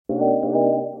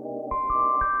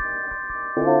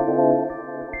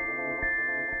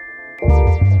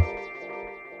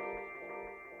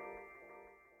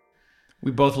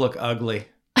We both look ugly.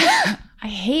 I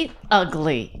hate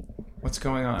ugly. What's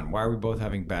going on? Why are we both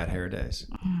having bad hair days?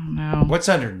 No. What's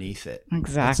underneath it?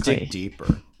 Exactly. Let's dig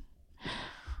deeper.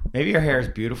 Maybe our hair is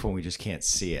beautiful and we just can't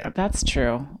see it. That's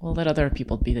true. We'll let other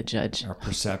people be the judge. Our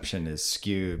perception is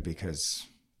skewed because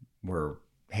we're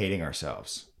hating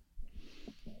ourselves.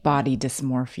 Body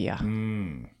dysmorphia.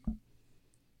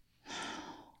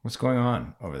 What's going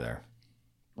on over there?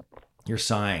 You're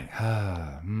sighing.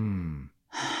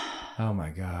 Oh my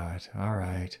God. All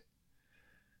right.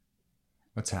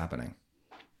 What's happening?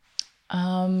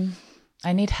 I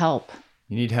need help.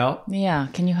 You need help? Yeah.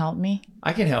 Can you help me?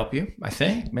 I can help you. I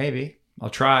think. Maybe. I'll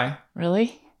try.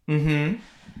 Really? Mm-hmm.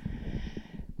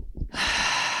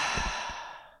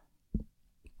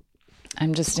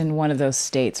 I'm just in one of those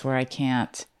states where I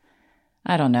can't,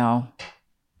 I don't know.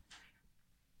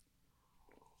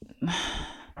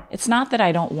 It's not that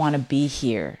I don't want to be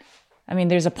here. I mean,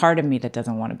 there's a part of me that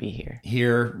doesn't want to be here.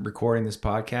 Here, recording this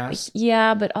podcast?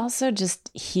 Yeah, but also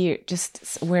just here,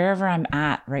 just wherever I'm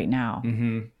at right now.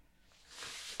 Mm-hmm.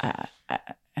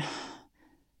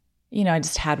 I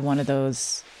just had one of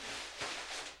those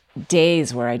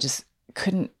days where I just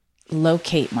couldn't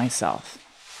locate myself.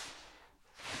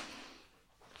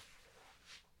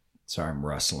 Sorry, I'm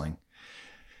rustling.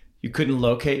 You couldn't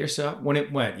locate yourself? When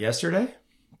it went? Yesterday?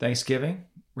 Thanksgiving?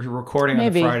 We're recording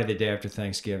on the Friday, the day after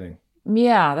Thanksgiving.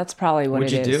 Yeah, that's probably what it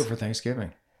is. What'd you do for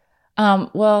Thanksgiving?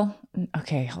 Well,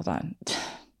 okay, hold on.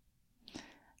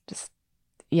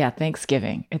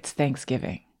 Thanksgiving. It's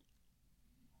Thanksgiving.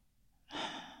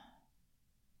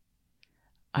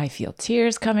 I feel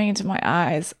tears coming into my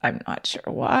eyes. I'm not sure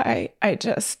why. I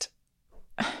didn't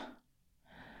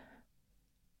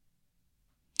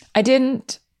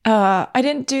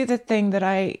do the thing that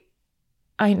I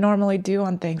normally do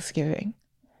on Thanksgiving.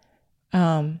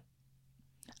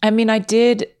 I mean, I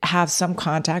did have some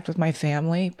contact with my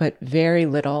family, but very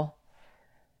little.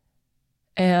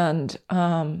 And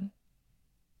that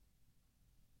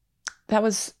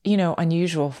was,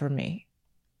 unusual for me.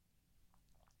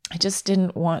 I just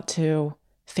didn't want to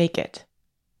fake it.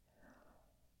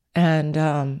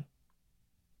 And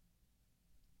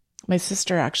my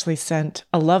sister actually sent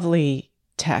a lovely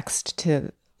text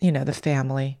to, the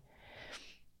family.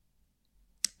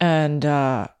 And,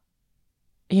 I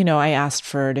asked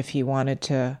Ferd if he wanted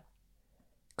to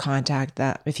contact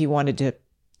that, if he wanted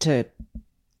to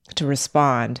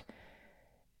respond.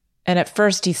 And at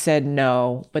first he said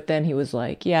no, but then he was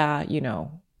like, yeah,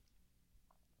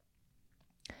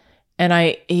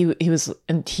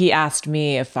 And he asked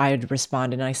me if I would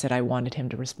respond, and I said I wanted him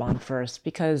to respond first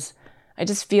because I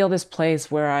just feel this place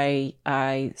where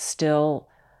I'm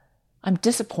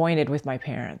disappointed with my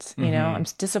parents. Mm-hmm. I'm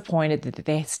disappointed that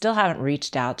they still haven't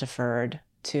reached out to Ferd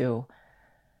to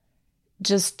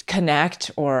just connect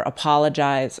or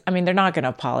apologize. I mean, they're not going to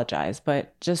apologize,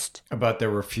 but just about their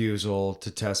refusal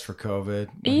to test for COVID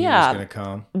when he yeah, was going to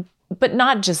come. But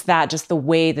not just that, just the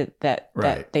way that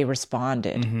Right. they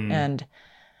responded. Mm-hmm. And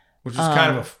which was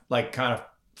kind of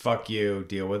fuck you,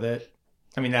 deal with it.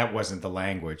 I mean, that wasn't the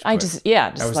language. that was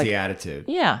the attitude.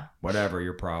 Yeah. Whatever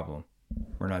your problem.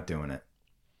 We're not doing it.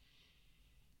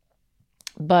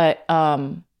 But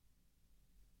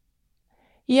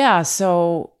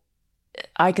so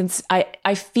I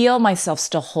feel myself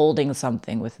still holding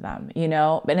something with them,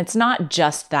 and it's not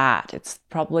just that. It's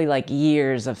probably like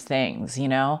years of things,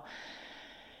 And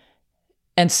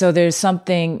so there's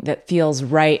something that feels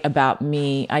right about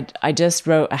me. I just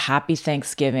wrote a happy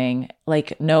Thanksgiving,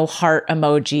 like no heart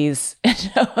emojis,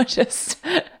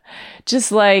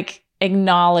 just like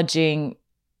acknowledging,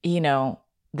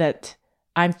 that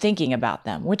I'm thinking about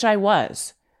them, which I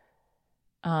was.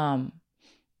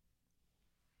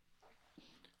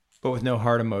 But with no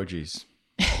heart emojis.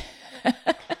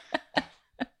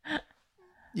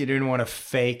 You didn't want to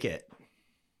fake it.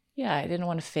 Yeah, I didn't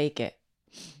want to fake it.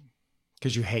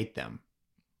 Because you hate them.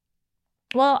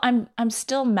 Well, I'm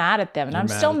still mad at them, and I'm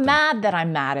still mad that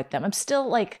I'm mad at them. I'm still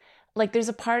like there's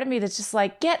a part of me that's just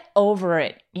like, get over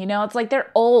it. It's like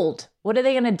they're old. What are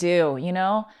they going to do?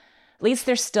 At least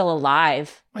they're still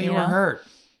alive. Well, you were hurt.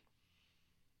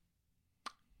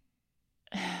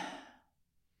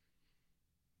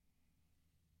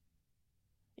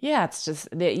 Yeah, it's just,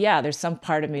 there's some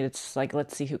part of me that's just like,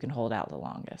 let's see who can hold out the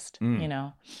longest,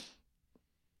 And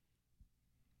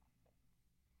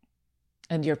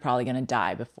you're probably going to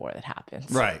die before that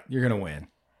happens. Right. You're going to win.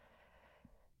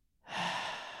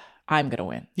 I'm going to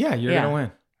win. Yeah, you're going to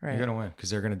win. Right. You're going to win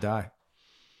because they're going to die.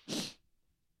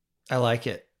 I like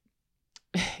it.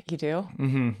 You do?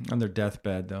 Mm-hmm. On their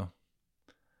deathbed, though.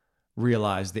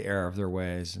 Realize the error of their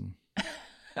ways and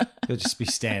they'll just be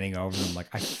standing over them like,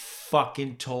 I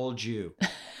fucking told you.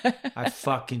 I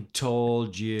fucking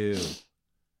told you.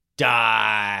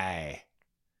 Die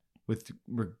with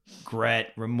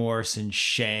regret, remorse, and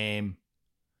shame.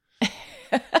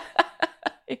 Yeah.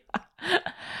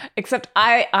 Except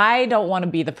I don't want to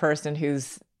be the person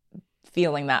who's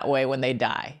feeling that way when they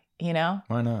die, you know?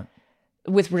 Why not?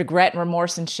 With regret,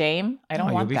 remorse, and shame. I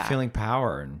don't want that. You'll be feeling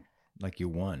power and like you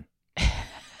won.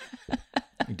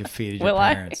 You defeated your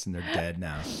parents and they're dead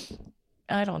now.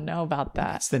 I don't know about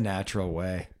that. That's the natural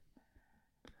way.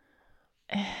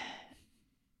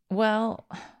 Well,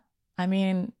 I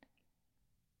mean,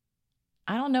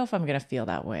 I don't know if I'm going to feel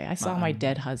that way. I saw my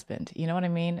dead husband. You know what I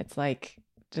mean? It's like,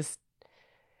 just,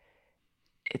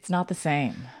 it's not the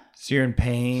same. So you're in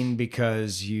pain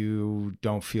because you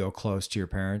don't feel close to your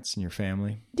parents and your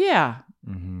family? Yeah.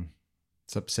 Mm-hmm.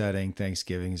 It's upsetting.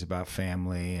 Thanksgiving is about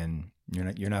family and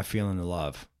you're not feeling the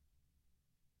love.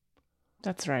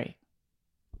 That's right.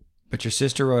 But your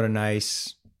sister wrote a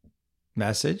nice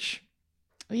message.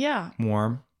 Yeah.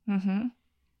 Warm. Mm-hmm.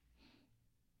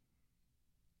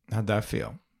 How'd that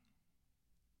feel?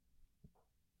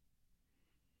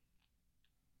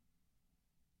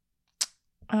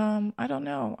 I don't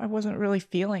know. I wasn't really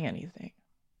feeling anything.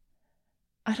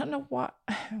 I don't know what.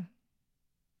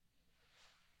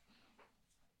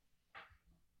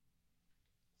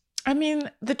 I mean,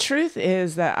 the truth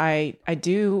is that I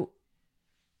do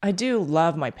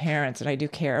love my parents and I do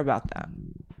care about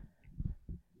them.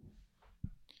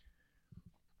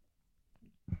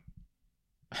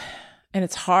 And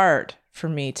it's hard for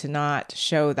me to not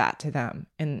show that to them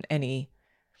in any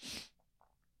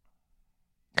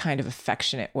kind of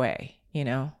affectionate way, you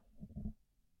know?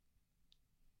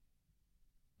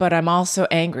 But I'm also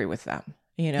angry with them,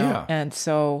 you know? Yeah. And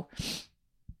so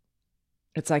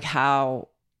it's like, how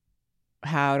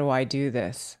do I do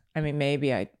this? I mean,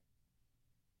 maybe I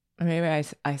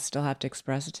still have to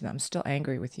express it to them. I'm still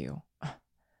angry with you.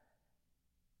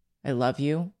 I love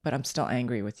you, but I'm still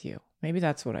angry with you. Maybe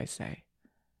that's what I say.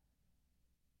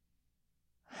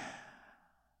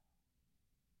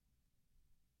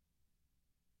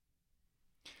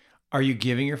 Are you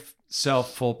giving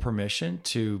yourself full permission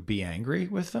to be angry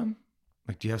with them?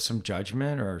 Like, do you have some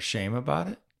judgment or shame about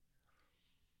it?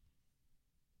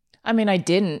 I mean, I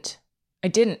didn't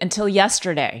until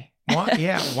yesterday. Why?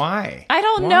 Yeah, why? I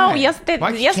don't know.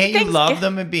 Can't you love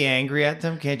them and be angry at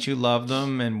them? Can't you love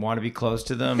them and want to be close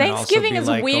to them? Thanksgiving and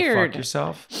also be is like, weird. Go fuck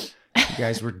yourself. You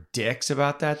guys were dicks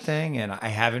about that thing, and I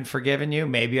haven't forgiven you.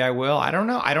 Maybe I will. I don't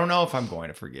know. I don't know if I'm going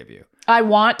to forgive you. I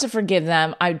want to forgive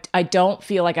them. I don't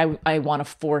feel like I want to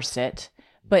force it.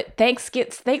 But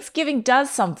Thanksgiving does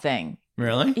something.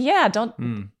 Really? Yeah.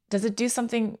 Does it do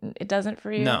something it doesn't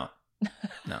for you? No.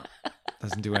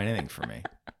 Doesn't do anything for me.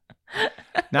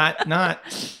 Not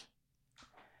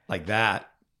like that.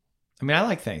 I mean, I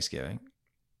like Thanksgiving.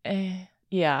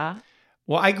 Yeah.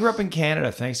 Well, I grew up in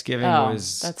Canada. Thanksgiving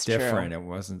was different. True. It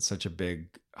wasn't such a big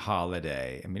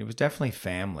holiday. I mean, it was definitely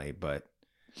family, but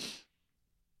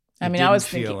I mean, I was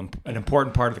feel an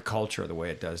important part of the culture the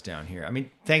way it does down here. I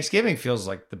mean, Thanksgiving feels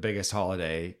like the biggest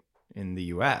holiday in the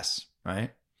U.S.,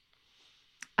 right?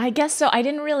 I guess so. I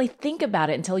didn't really think about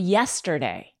it until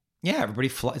yesterday. Yeah, everybody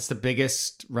it's the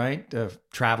biggest, right?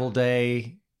 Travel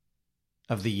day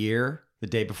of the year, the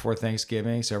day before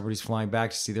Thanksgiving. So everybody's flying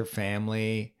back to see their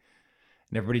family.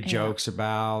 And everybody jokes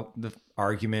about the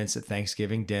arguments at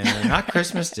Thanksgiving dinner, not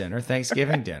Christmas dinner,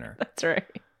 Thanksgiving dinner. That's right.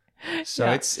 So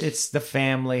it's the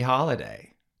family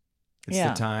holiday. It's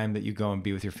the time that you go and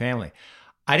be with your family.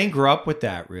 I didn't grow up with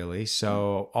that really.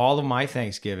 So all of my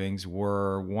Thanksgivings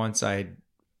were once I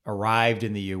arrived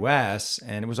in the US,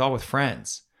 and it was all with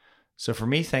friends. So for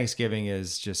me, Thanksgiving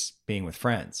is just being with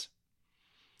friends.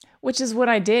 Which is what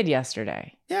I did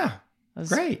yesterday. Yeah.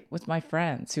 Great. With my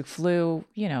friends who flew,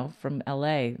 from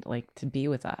LA, like to be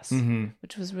with us,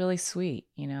 which was really sweet,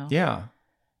 Yeah.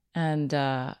 And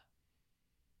there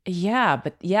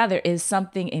is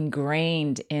something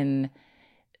ingrained in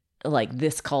like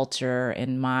this culture,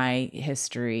 in my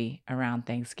history around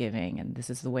Thanksgiving, and this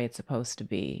is the way it's supposed to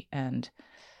be. And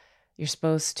you're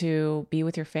supposed to be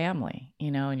with your family,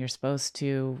 and you're supposed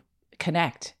to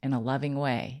connect in a loving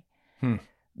way.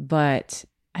 But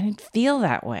I didn't feel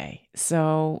that way.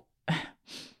 So,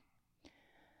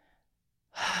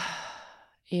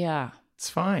 yeah. It's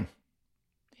fine.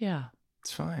 Yeah.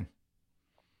 It's fine.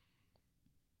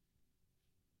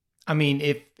 I mean,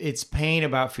 if it's pain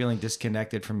about feeling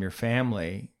disconnected from your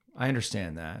family, I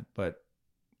understand that. But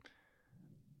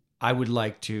I would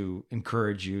like to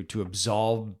encourage you to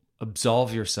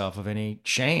absolve yourself of any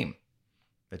shame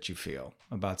that you feel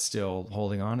about still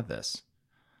holding on to this.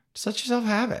 Just let yourself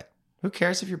have it. Who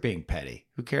cares if you're being petty?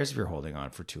 Who cares if you're holding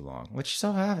on for too long? Let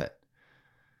yourself have it.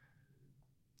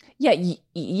 Yeah,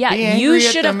 you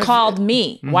should have called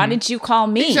me. Mm-hmm. Why didn't you call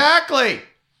me? Exactly.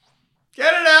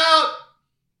 Get it out.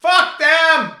 Fuck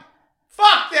them.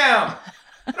 Fuck them.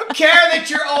 I don't care that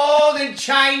you're old and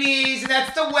Chinese and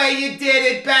that's the way you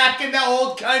did it back in the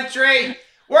old country.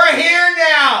 We're here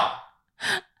now.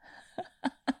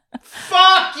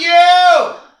 Fuck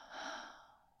you.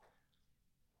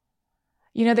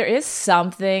 You know, there is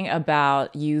something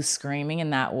about you screaming in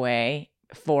that way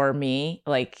for me,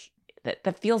 like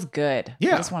that feels good.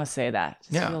 Yeah. I just want to say that.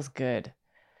 It just feels good.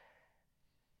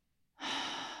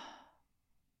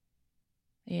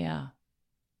 Yeah.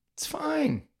 It's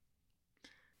fine.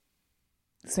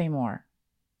 Say more.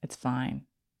 It's fine.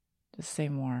 Just say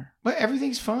more. But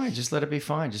everything's fine. Just let it be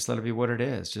fine. Just let it be what it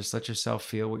is. Just let yourself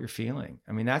feel what you're feeling.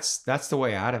 I mean, that's the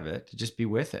way out of it. To just be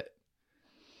with it.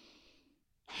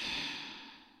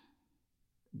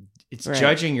 It's right.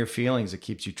 Judging your feelings that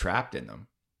keeps you trapped in them.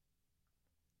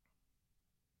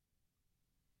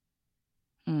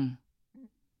 Mm.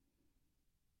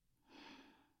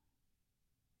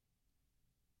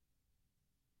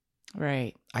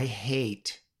 Right. I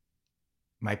hate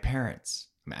my parents.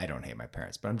 I mean, I don't hate my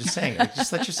parents, but I'm just saying, like,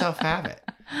 just let yourself have it.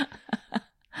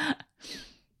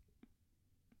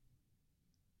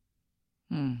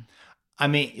 I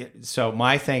mean, so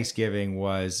my Thanksgiving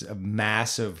was a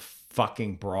massive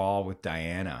fucking brawl with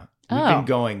Diana. We've been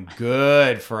going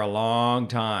good for a long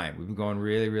time. We've been going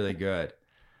really, really good.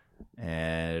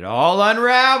 And it all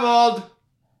unraveled.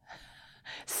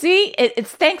 See,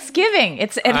 it's Thanksgiving. I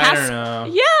don't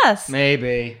know. Yes.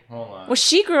 Maybe. Hold on. Well,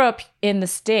 she grew up in the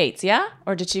States, yeah?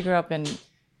 Or did she grow up in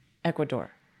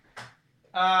Ecuador?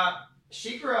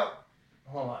 She grew up.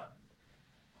 Hold on.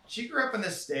 She grew up in the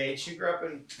States. She grew up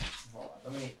in. Hold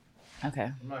on. Let me.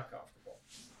 Okay. I'm not comfortable.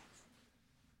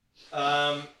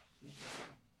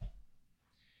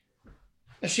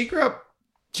 She grew up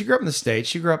in the States.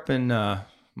 She grew up in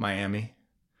Miami.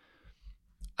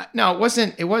 No, it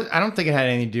wasn't. I don't think it had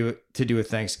anything to do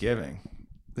with Thanksgiving.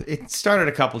 It started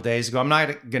a couple days ago. I'm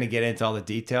not going to get into all the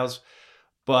details,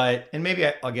 and maybe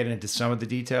I'll get into some of the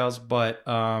details. But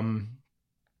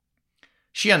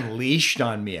she unleashed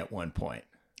on me at one point.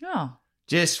 Oh,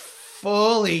 just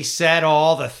fully said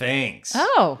all the things.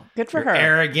 Oh, good for her.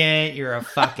 Arrogant. You're a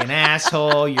fucking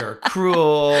asshole. You're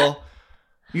cruel.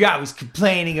 You're always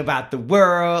complaining about the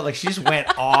world. Like she just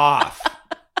went off.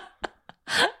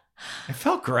 It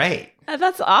felt great.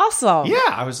 That's awesome. Yeah,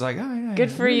 I was like, oh yeah.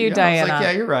 Good for you, Diana. I was like,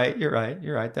 yeah,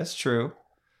 you're right. That's true.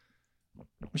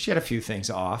 She had a few things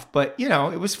off, but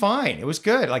it was fine. It was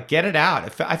good. Like get it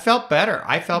out. I felt better.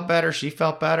 I felt better. She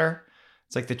felt better.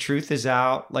 It's like the truth is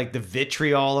out. Like the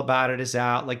vitriol about it is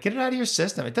out. Like get it out of your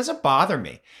system. It doesn't bother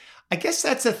me. I guess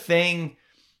that's a thing.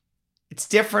 It's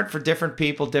different for different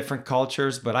people, different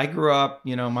cultures. But I grew up,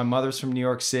 my mother's from New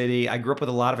York City. I grew up with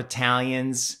a lot of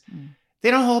Italians. They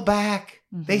don't hold back.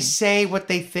 Mm-hmm. They say what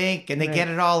they think and they get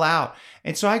it all out.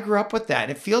 And so I grew up with that.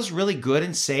 And it feels really good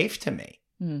and safe to me.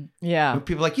 Yeah. When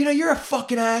people are like, you're a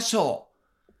fucking asshole.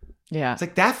 Yeah. It's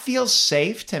like, that feels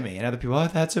safe to me. And other people,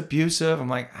 that's abusive. I'm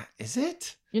like, is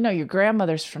it? Your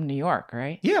grandmother's from New York,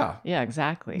 right? Yeah. Yeah,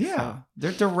 exactly. Yeah. So.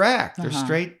 They're direct. They're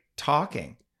straight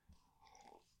talking.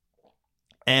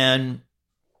 And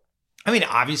I mean,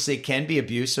 obviously it can be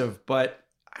abusive, but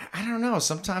I don't know.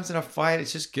 Sometimes in a fight,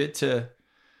 it's just good to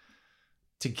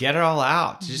get it all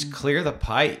out, to just clear the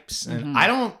pipes. And I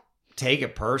don't take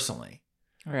it personally.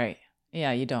 Right.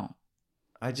 Yeah, you don't.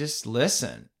 I just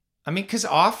listen. I mean, because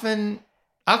often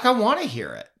I want to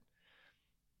hear it.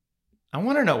 I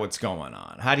want to know what's going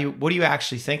on. What do you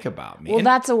actually think about me? Well,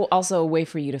 that's also a way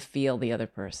for you to feel the other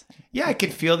person. Yeah, I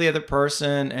can feel the other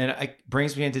person and it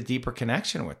brings me into deeper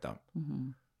connection with them. Mm-hmm.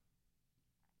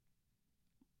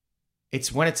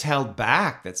 It's when it's held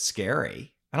back that's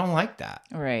scary. I don't like that.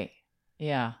 Right.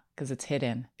 Yeah, because it's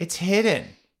hidden. It's hidden.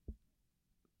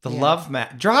 The love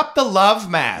mask. Drop the love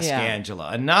mask,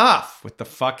 Angela. Enough with the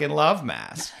fucking love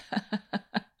mask.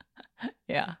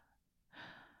 Yeah.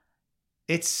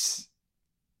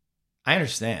 I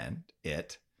understand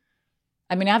it.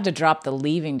 I mean, I have to drop the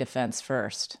leaving defense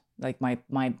first. Like my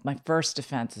first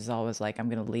defense is always like, I'm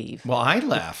going to leave. Well, I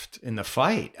left in the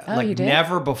fight. Oh, you did?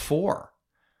 Never before.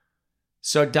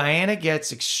 So Diana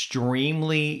gets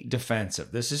extremely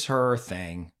defensive. This is her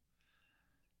thing.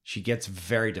 She gets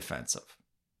very defensive.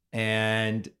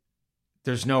 And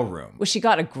there's no room. Well, she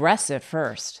got aggressive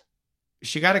first.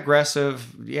 She got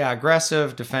aggressive. Yeah,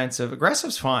 aggressive, defensive.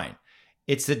 Aggressive's fine.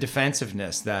 It's the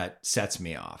defensiveness that sets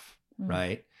me off,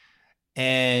 right?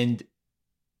 And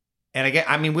And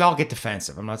I mean, we all get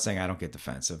defensive. I'm not saying I don't get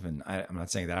defensive, and I'm not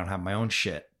saying that I don't have my own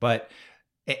shit, but,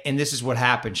 and this is what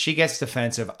happens. She gets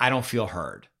defensive. I don't feel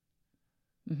heard.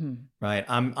 Mm-hmm. Right.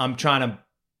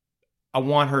 I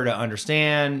want her to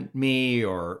understand me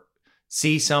or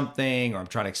see something, or I'm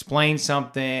trying to explain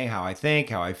something, how I think,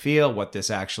 how I feel, what this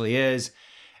actually is.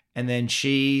 And then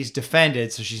she's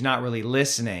defended, so she's not really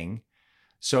listening.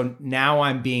 So now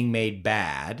I'm being made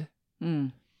bad.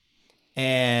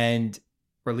 And,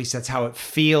 or at least that's how it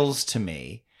feels to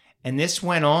me. And this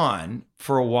went on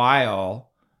for a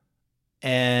while,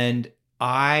 and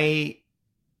I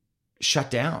shut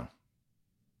down.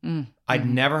 I'd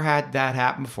never had that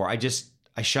happen before. I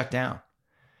shut down.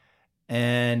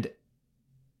 And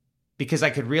because I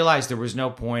could realize there was no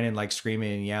point in like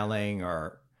screaming and yelling,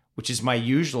 or, which is my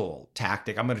usual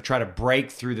tactic. I'm going to try to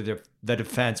break through the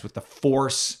defense with the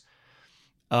force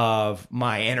of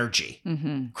my energy,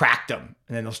 crack them,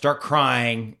 and then they'll start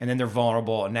crying, and then they're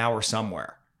vulnerable, and now we're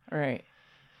somewhere. Right.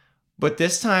 But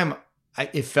this time,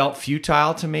 it felt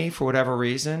futile to me for whatever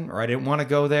reason, or I didn't want to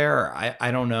go there, or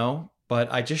I don't know,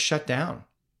 but I just shut down.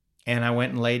 And I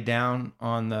went and laid down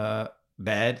on the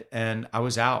bed, and I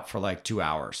was out for like 2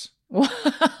 hours.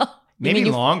 Maybe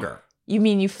longer. You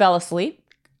mean you fell asleep?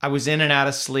 I was in and out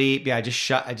of sleep. Yeah,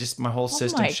 my whole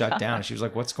system shut down. And she was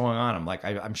like, "What's going on?" I'm like,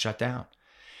 I'm shut down.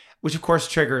 Which of course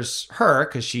triggers her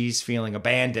because she's feeling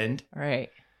abandoned. Right.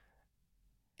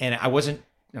 And I was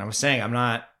saying, I'm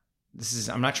not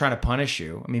trying to punish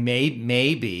you. I mean,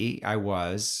 maybe I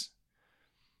was.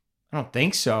 I don't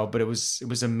think so, but it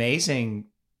was amazing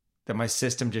that my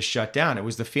system just shut down. It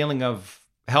was the feeling of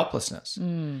helplessness.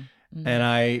 And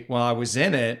while I was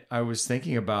in it, I was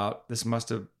thinking about, this must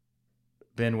have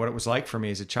been what it was like for me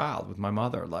as a child with my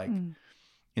mother, like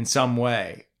in some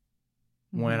way,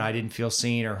 when I didn't feel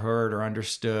seen or heard or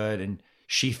understood, and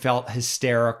she felt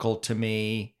hysterical to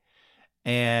me,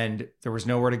 and there was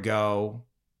nowhere to go.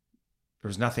 There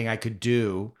was nothing I could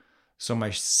do. So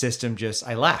my system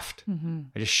I left.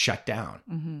 I just shut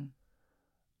down.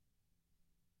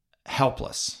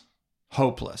 Helpless,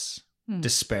 hopeless,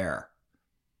 despair.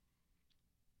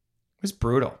 It was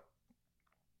brutal.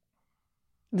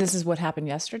 This is what happened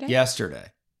yesterday?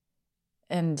 Yesterday.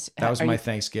 And that was my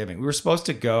Thanksgiving. We were supposed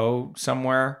to go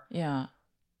somewhere. Yeah.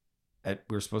 We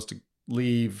were supposed to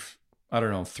leave, I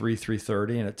don't know,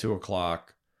 3:30, and at 2:00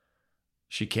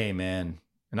 she came in,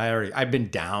 and I'd been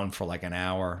down for like an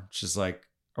hour. She's like,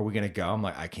 "Are we going to go?" I'm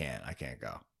like, I can't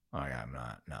go. I'm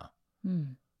not, no.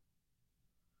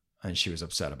 And she was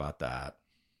upset about that.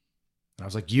 And I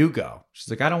was like, "You go." She's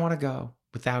like, "I don't want to go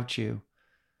without you."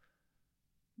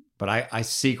 But I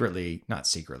secretly, not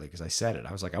secretly, because I said it,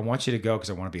 I was like, "I want you to go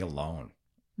because I want to be alone."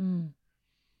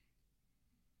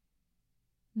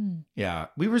 Yeah,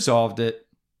 we resolved it.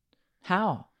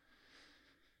 How?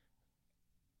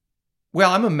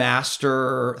 Well, I'm a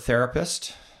master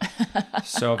therapist.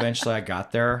 So eventually I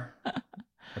got there.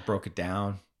 I broke it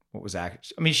down. What was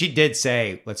actually, I mean, she did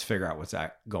say, "Let's figure out what's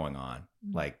going on."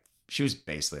 Like, she was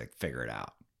basically like, "Figure it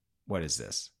out. What is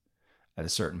this?" At a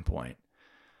certain point.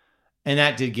 And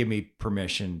that did give me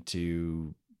permission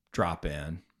to drop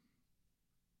in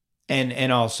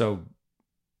and also,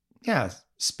 yeah,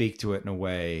 speak to it in a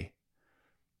way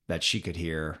that she could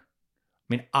hear. I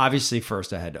mean, obviously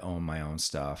first I had to own my own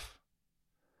stuff.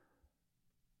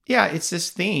 Yeah, it's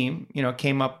this theme, it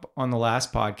came up on the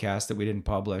last podcast that we didn't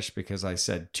publish because I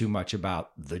said too much about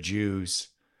the Jews.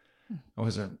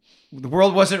 The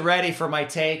world wasn't ready for my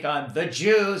take on the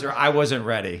Jews, or I wasn't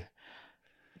ready.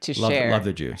 To share. Love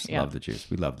the Jews. Yeah. Love the Jews.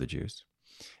 We love the Jews.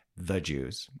 The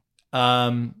Jews.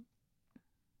 There's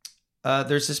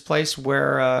this place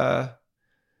where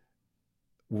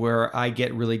I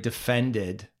get really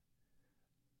defended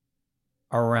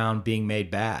around being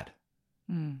made bad.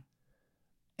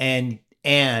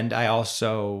 And I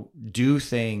also do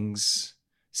things,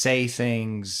 say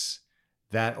things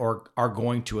that are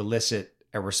going to elicit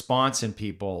a response in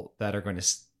people that are going to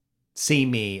see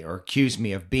me or accuse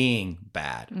me of being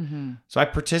bad. So I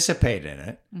participate in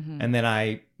it, and then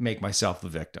I make myself the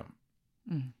victim.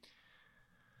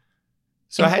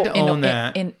 So I had to own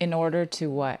that. In order to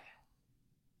what?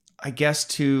 I guess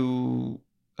to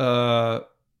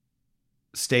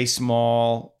stay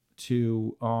small,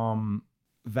 to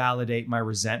validate my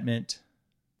resentment.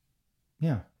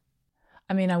 Yeah.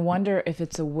 I mean, I wonder if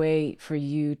it's a way for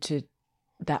you to,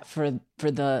 that for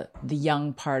the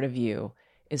young part of you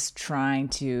is trying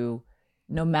to,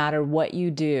 no matter what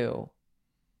you do,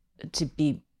 to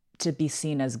be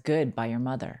seen as good by your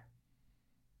mother.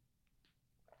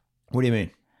 What do you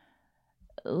mean?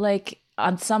 Like,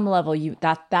 on some level,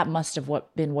 that must have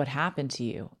been what happened to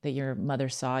you, that your mother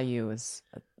saw you as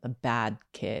a bad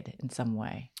kid in some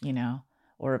way, you know?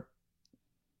 Or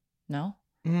no?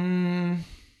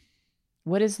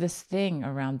 What is this thing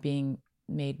around being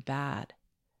made bad?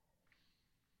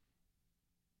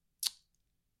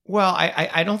 Well,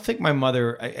 I don't think my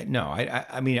mother,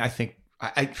 I think,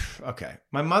 okay.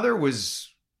 My mother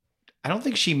I don't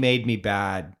think she made me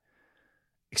bad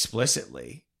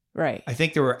explicitly. Right. I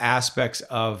think there were aspects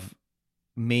of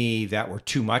me that were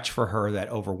too much for her, that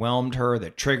overwhelmed her,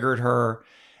 that triggered her.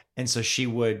 And so she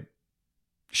would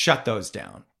shut those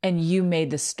down. And you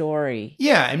made the story.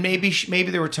 Yeah. And maybe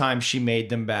there were times she made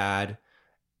them bad,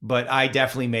 but I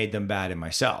definitely made them bad in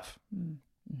myself.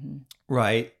 Mm-hmm.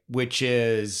 Right. Which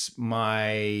is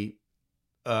my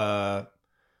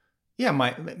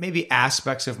maybe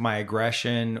aspects of my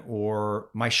aggression or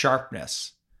my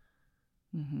sharpness.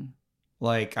 Mm-hmm.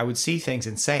 Like I would see things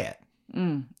and say it.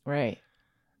 Right.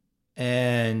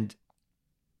 And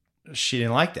she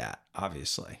didn't like that,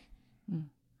 obviously.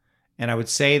 And I would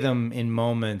say them in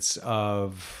moments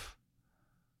of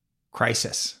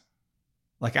crisis.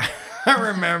 Like I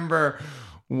remember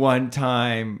one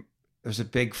time there was a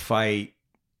big fight.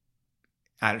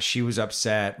 She was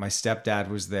upset. My stepdad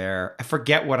was there. I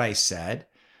forget what I said,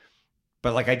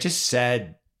 but like I just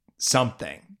said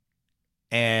something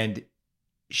and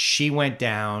she went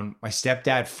down. My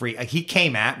stepdad like he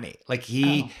came at me. Like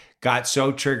he got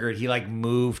so triggered. He like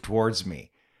moved towards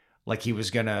me like he was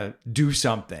going to do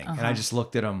something. And I just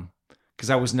looked at him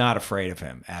because I was not afraid of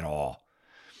him at all.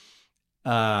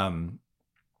 But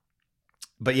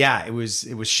yeah, it was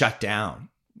shut down.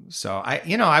 So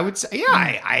I would say,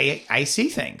 I see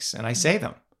things and I say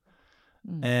them.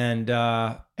 And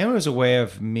it was a way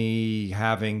of me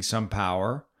having some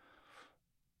power,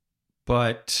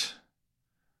 but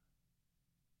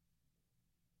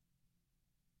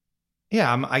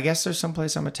yeah, I guess there's some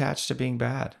place I'm attached to being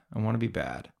bad. I want to be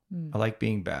bad. I like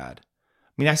being bad.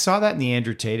 I mean, I saw that in the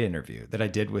Andrew Tate interview that I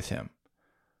did with him,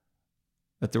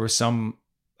 that there was some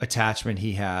attachment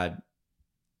he had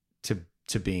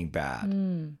to being bad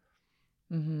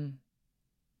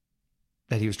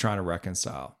that he was trying to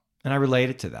reconcile. And I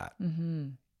related to that.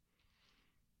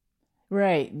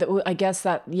 Right. I guess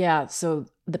that, yeah. So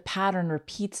the pattern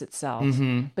repeats itself,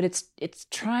 but it's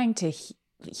trying to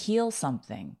heal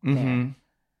something there.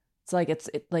 It's like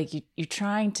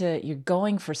you're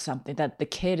going for something, that the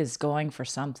kid is going for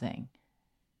something.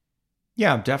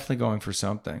 Yeah, I'm definitely going for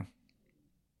something.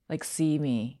 Like, see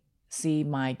me, see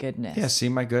my goodness. Yeah, see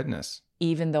my goodness.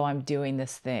 Even though I'm doing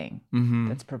this thing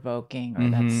that's provoking or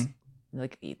that's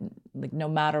like no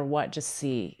matter what, just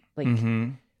see,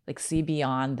 like see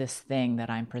beyond this thing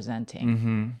that I'm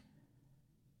presenting.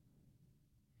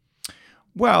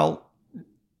 Well,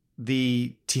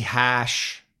 the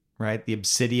Tihash, right? The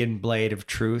obsidian blade of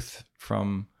truth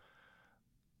from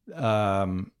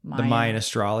the Mayan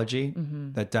astrology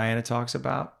that Diana talks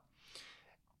about.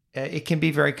 It can be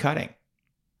very cutting.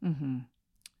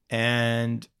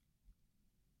 And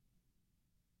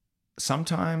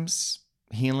sometimes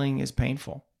healing is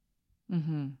painful.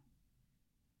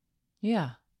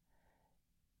 Yeah.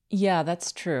 Yeah,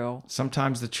 that's true.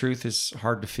 Sometimes the truth is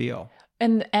hard to feel.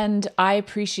 And I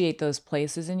appreciate those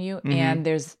places in you. And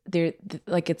there's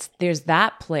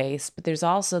that place, but there's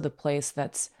also the place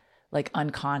that's like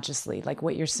unconsciously, like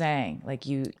what you're saying, like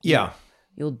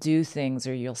you'll do things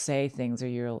or you'll say things or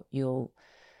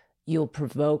you'll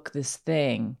provoke this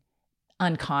thing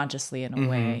unconsciously in a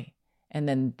way, and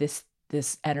then this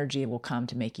energy will come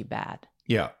to make you bad.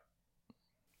 Yeah.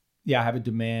 I have a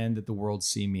demand that the world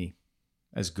see me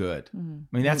as good. I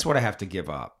mean, that's what I have to give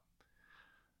up.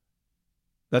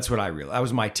 That's what I realized. That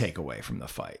was my takeaway from the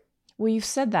fight. Well, you've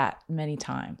said that many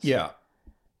times. Yeah.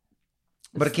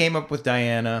 But it came up with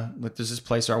Diana. Like, there's this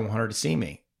place where I want her to see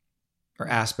me, or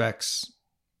aspects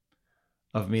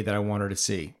of me that I want her to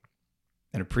see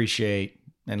and appreciate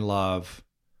and love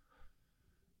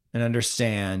and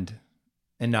understand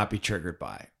and not be triggered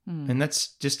by. And that's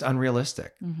just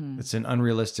unrealistic. It's an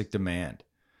unrealistic demand.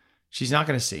 She's not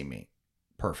going to see me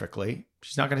perfectly.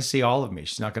 She's not going to see all of me.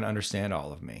 She's not going to understand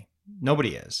all of me.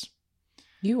 Nobody is.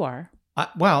 You are.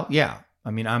 Well, yeah.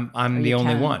 I mean, I'm the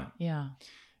only one. Yeah.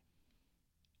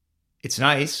 It's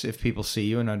nice if people see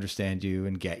you and understand you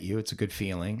and get you. It's a good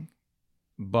feeling.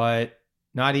 But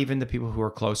not even the people who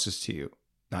are closest to you.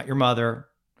 Not your mother,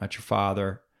 not your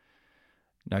father,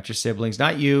 not your siblings,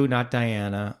 not you, not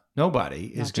Diana. Nobody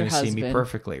is going to see me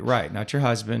perfectly. Right. Not your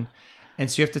husband.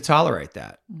 And so you have to tolerate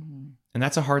that. And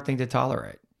that's a hard thing to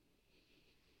tolerate.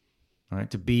 All right.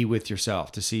 To be with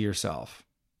yourself, to see yourself,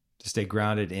 to stay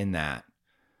grounded in that.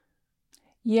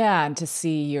 Yeah, and to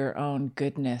see your own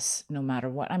goodness no matter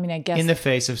what. I mean, I guess in the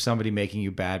face of somebody making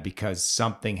you bad because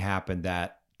something happened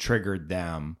that triggered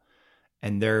them,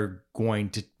 and they're going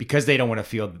to, because they don't want to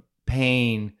feel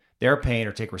their pain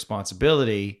or take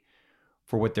responsibility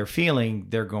for what they're feeling,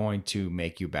 they're going to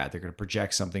make you bad. They're going to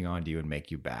project something onto you and make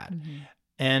you bad. Mm-hmm.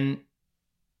 And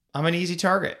I'm an easy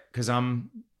target because I'm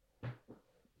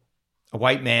a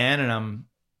white man and I'm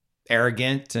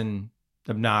arrogant and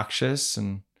obnoxious,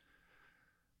 and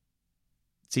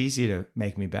it's easy to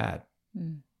make me bad.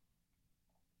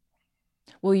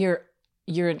 Well, you're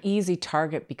an easy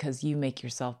target because you make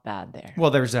yourself bad there.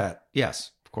 Well, there's that.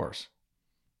 Yes, of course.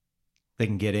 They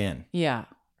can get in. Yeah,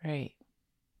 right.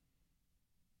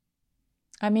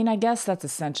 I mean, I guess that's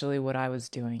essentially what I was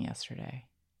doing yesterday.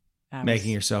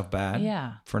 Making yourself bad?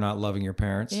 Yeah. For not loving your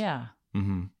parents? Yeah.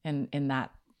 Mm-hmm. And in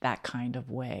that kind of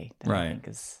way that I think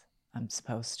I'm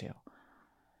supposed to.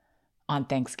 On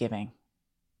Thanksgiving.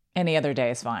 Any other day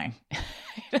is fine.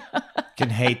 Can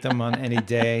hate them on any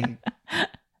day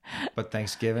but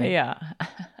Thanksgiving? Yeah.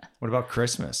 What about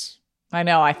Christmas? I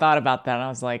know. I thought about that. And I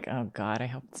was like, oh God, I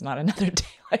hope it's not another day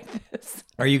like this.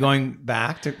 Are you going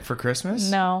back for Christmas?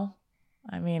 No.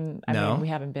 I mean, we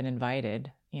haven't been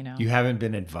invited, you know. You haven't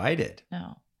been invited?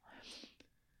 No.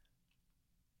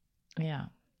 Yeah.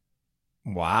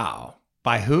 Wow.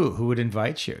 By who? Who would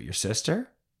invite you? Your sister?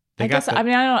 I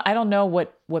don't know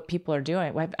what people are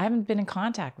doing. I haven't been in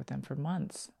contact with them for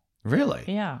months. Really?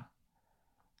 Yeah.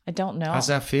 I don't know. How's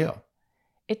that feel?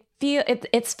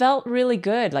 It's felt really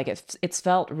good. Like it's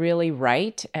felt really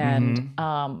right. And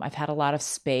I've had a lot of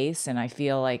space, and I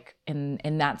feel like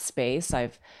in that space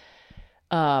I've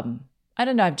I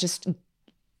don't know, I've just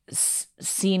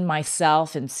seen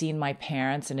myself and seen my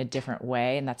parents in a different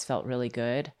way, and that's felt really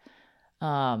good.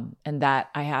 And that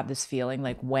I have this feeling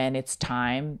like when it's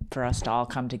time for us to all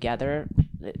come together,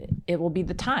 it will be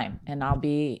the time, and I'll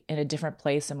be in a different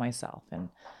place in myself.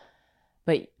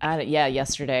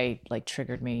 Yesterday like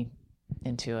triggered me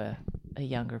into a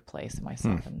younger place in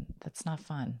myself, and that's not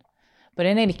fun. But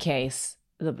in any case,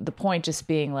 the point just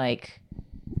being like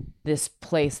this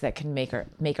place that can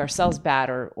make ourselves bad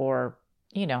or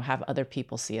you know, have other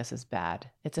people see us as bad.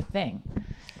 It's a thing.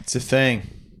 It's a thing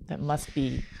that must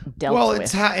be dealt with. Well,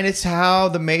 it's how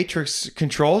the Matrix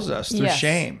controls us through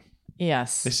shame.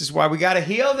 Yes. This is why we got to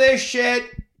heal this shit.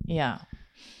 Yeah.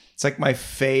 It's like my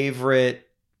favorite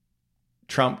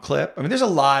Trump clip. I mean, there's a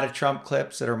lot of Trump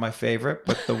clips that are my favorite,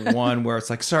 but the one where it's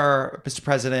like, sir, Mr.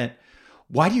 President,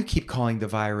 why do you keep calling the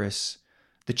virus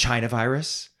the China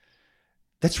virus?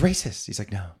 That's racist. He's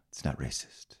like, no, it's not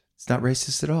racist. It's not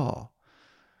racist at all.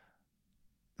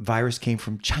 The virus came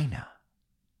from China.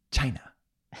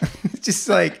 Just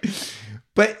like,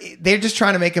 but they're just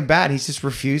trying to make him bad. He's just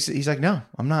refused. He's like, no,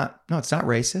 I'm not. No, it's not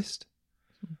racist.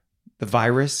 The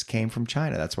virus came from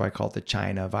China. That's why I call it the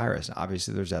China virus.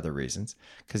 Obviously, there's other reasons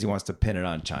because he wants to pin it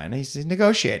on China. He's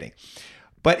negotiating,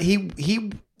 but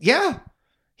he's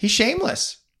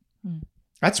shameless.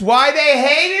 That's why they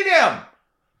hated him.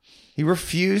 He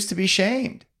refused to be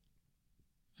shamed.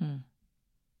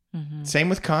 Mm-hmm. Same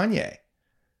with Kanye.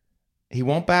 He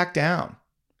won't back down.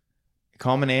 You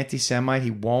call him an anti-Semite.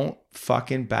 He won't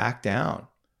fucking back down.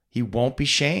 He won't be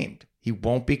shamed. He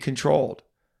won't be controlled.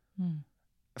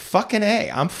 Fucking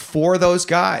A. I'm for those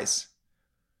guys.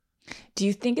 Do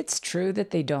you think it's true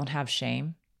that they don't have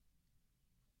shame?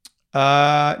 No,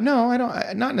 I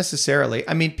don't. Not necessarily.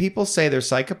 I mean, people say they're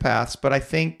psychopaths, but I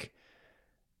think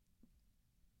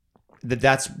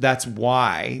that's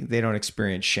why they don't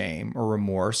experience shame or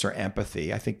remorse or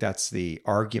empathy. I think that's the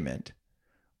argument.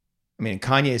 I mean, in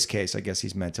Kanye's case, I guess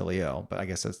he's mentally ill, but I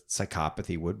guess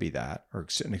psychopathy would be that, or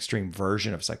an extreme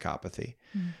version of psychopathy.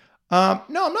 No,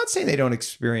 I'm not saying they don't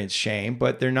experience shame,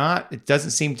 but they're not. It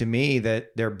doesn't seem to me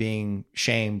that they're being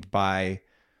shamed by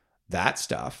that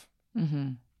stuff.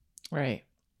 Mm-hmm. Right.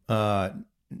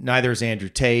 Neither is Andrew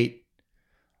Tate.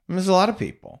 I mean, there's a lot of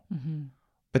people,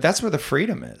 but that's where the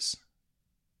freedom is.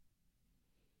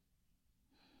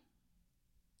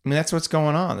 I mean, that's what's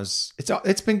going on.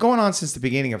 It's been going on since the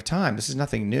beginning of time. This is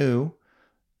nothing new.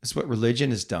 This is what religion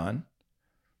has done.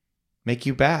 Make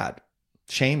you bad,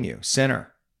 shame you,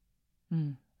 sinner.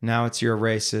 Now it's you're a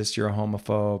racist, you're a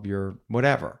homophobe, you're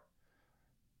whatever.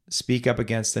 Speak up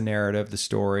against the narrative, the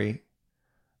story,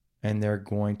 and they're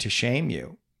going to shame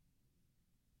you.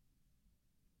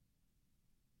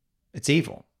 It's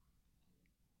evil.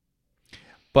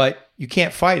 But you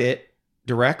can't fight it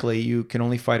directly. You can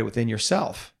only fight it within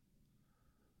yourself,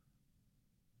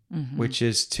 which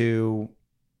is to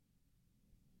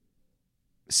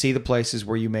see the places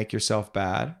where you make yourself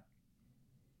bad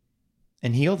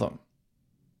and heal them.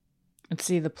 And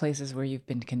see the places where you've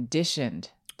been conditioned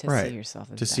to see yourself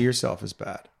as bad. See yourself as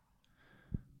bad.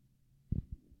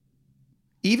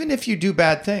 Even if you do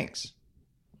bad things.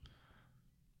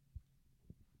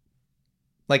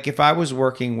 Like if I was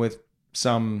working with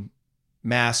some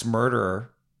mass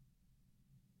murderer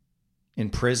in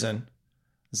prison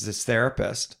as this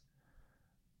therapist,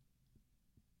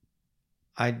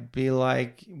 I'd be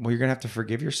like, well, you're going to have to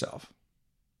forgive yourself.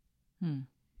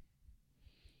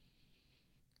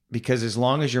 Because as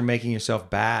long as you're making yourself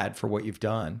bad for what you've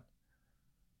done,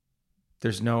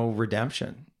 there's no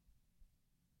redemption.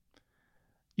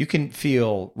 You can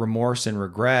feel remorse and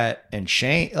regret and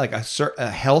shame, like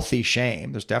a healthy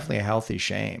shame. There's definitely a healthy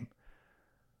shame.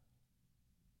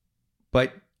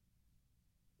 But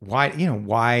why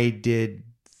do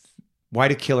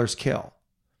killers kill?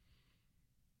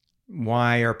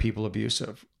 Why are people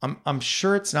abusive? I'm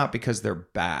sure it's not because they're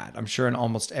bad. I'm sure in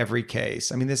almost every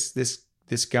case. I mean,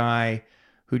 this guy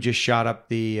who just shot up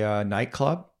the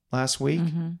nightclub last week.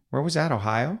 Where was that?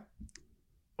 Ohio?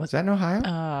 Was that in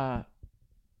Ohio?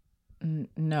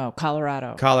 No,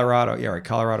 Colorado. Colorado. Yeah, right.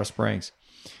 Colorado Springs.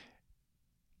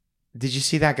 Did you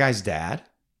see that guy's dad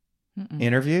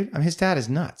interviewed? I mean, his dad is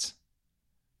nuts.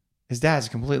 His dad's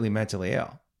completely mentally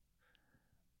ill.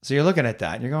 So you're looking at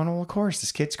that and you're going, well, of course,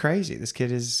 this kid's crazy. This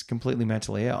kid is completely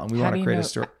mentally ill. And we want to create a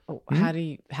story. I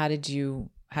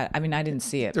mean, I didn't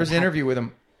see it. There's an interview with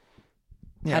him.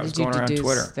 Yeah, how did you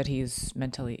deduce that he's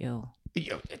mentally ill?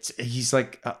 He's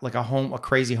like a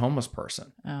crazy homeless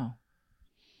person. Oh.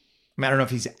 I mean, I don't know if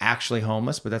he's actually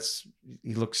homeless, but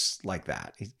he looks like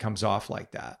that. He comes off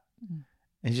like that. And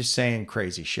he's just saying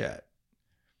crazy shit.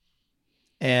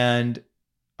 And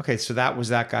okay, so that was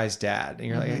that guy's dad. And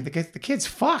you're like, the kid's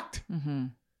fucked.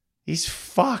 He's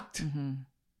fucked.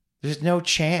 There's no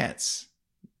chance.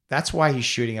 That's why he's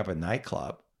shooting up a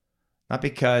nightclub. Not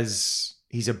because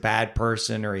he's a bad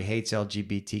person or he hates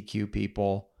LGBTQ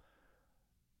people.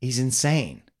 He's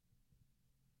insane.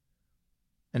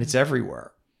 And it's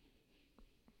everywhere.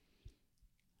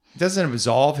 It doesn't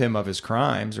absolve him of his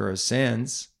crimes or his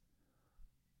sins.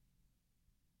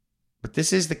 But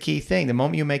this is the key thing. The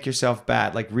moment you make yourself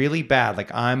bad, like really bad,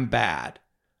 like I'm bad,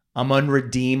 I'm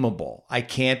unredeemable, I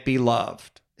can't be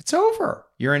loved, it's over.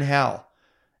 You're in hell.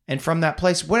 And from that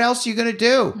place, what else are you going to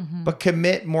do but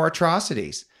commit more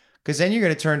atrocities? Because then you're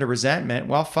going to turn to resentment.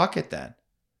 Well, fuck it then.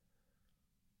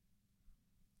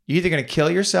 You're either going to kill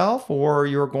yourself or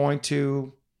you're going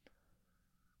to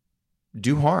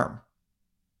do harm.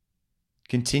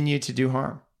 Continue to do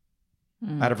harm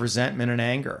out of resentment and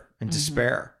anger and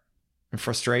despair and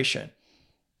frustration.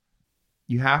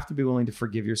 You have to be willing to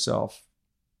forgive yourself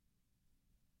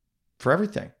for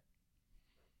everything.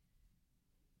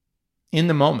 In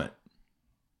the moment.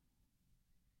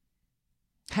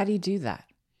 How do you do that?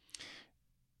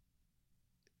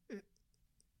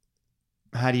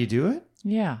 How do you do it?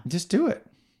 Yeah. Just do it.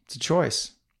 It's a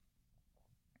choice.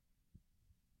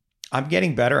 I'm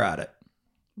getting better at it.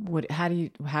 How do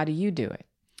you do it?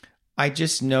 I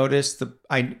just noticed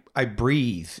I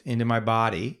breathe into my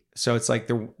body. So it's like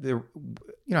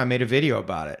I made a video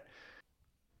about it.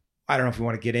 I don't know if we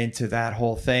want to get into that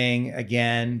whole thing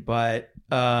again, but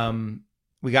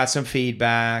we got some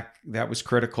feedback that was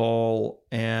critical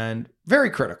and very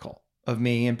critical of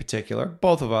me in particular,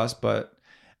 both of us,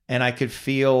 and I could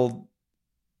feel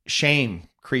shame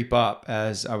creep up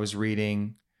as I was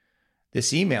reading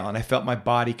this email and I felt my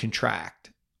body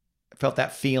contract. I felt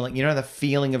that feeling, the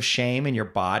feeling of shame in your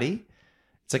body.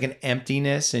 It's like an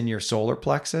emptiness in your solar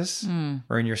plexus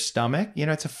or in your stomach.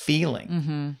 It's a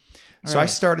feeling. So I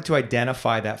started to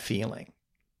identify that feeling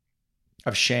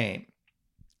of shame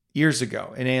years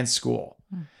ago in Anne's school.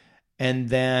 And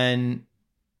then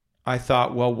I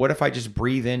thought, well, what if I just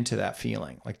breathe into that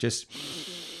feeling? Like just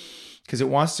because it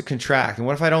wants to contract. And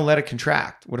what if I don't let it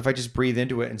contract? What if I just breathe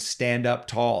into it and stand up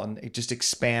tall and just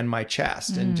expand my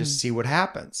chest and just see what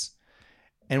happens?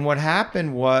 And what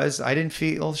happened was I didn't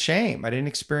feel shame. I didn't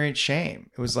experience shame.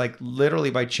 It was like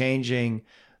literally by changing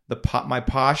my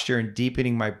posture and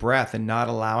deepening my breath and not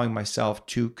allowing myself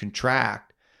to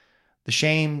contract, the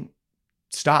shame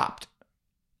stopped.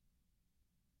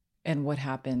 And what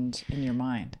happened in your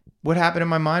mind? What happened in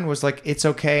my mind was like, it's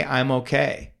okay, I'm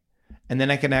okay. And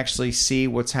then I can actually see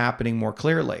what's happening more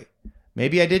clearly.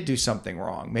 Maybe I did do something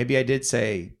wrong. Maybe I did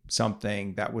say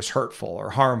something that was hurtful or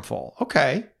harmful.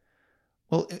 Okay.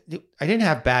 Well, I didn't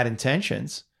have bad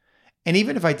intentions. And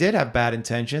even if I did have bad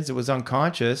intentions, it was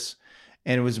unconscious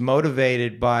and it was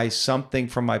motivated by something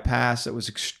from my past that was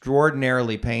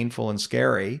extraordinarily painful and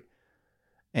scary.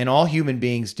 And all human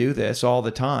beings do this all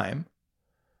the time.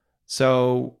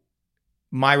 So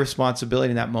my responsibility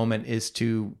in that moment is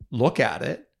to look at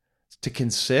it, to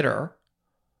consider,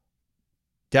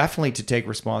 definitely to take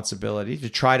responsibility, to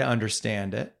try to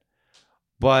understand it.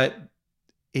 But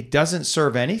it doesn't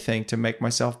serve anything to make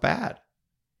myself bad,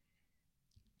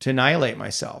 to annihilate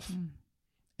myself.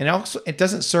 And also, it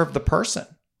doesn't serve the person.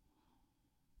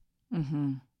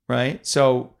 Right?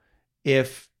 So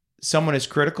if someone is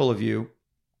critical of you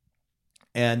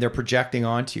and they're projecting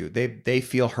onto you, they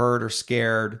feel hurt or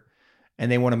scared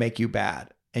and they want to make you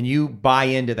bad. And you buy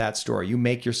into that story. You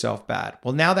make yourself bad.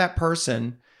 Well, now that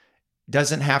person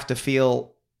doesn't have to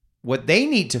feel what they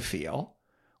need to feel,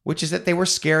 which is that they were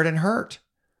scared and hurt.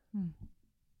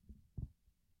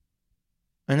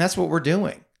 And that's what we're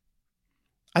doing.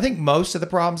 I think most of the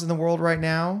problems in the world right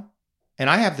now, and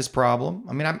I have this problem.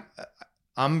 I mean,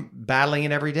 I'm battling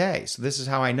it every day. So this is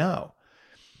how I know.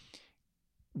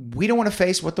 We don't want to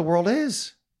face what the world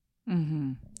is.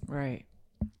 Right.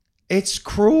 It's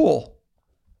cruel.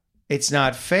 It's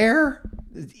not fair.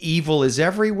 Evil is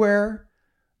everywhere.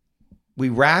 We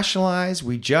rationalize,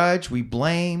 we judge, we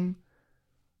blame.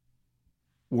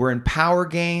 We're in power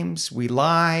games. We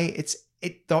lie.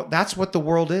 That's what the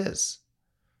world is.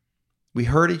 We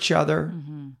hurt each other.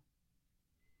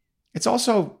 It's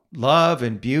also love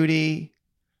and beauty,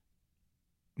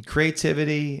 and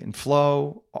creativity and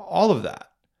flow, all of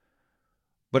that.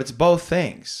 But it's both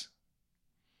things.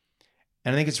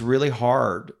 And I think it's really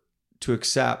hard to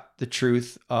accept the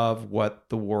truth of what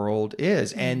the world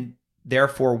is and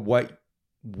therefore what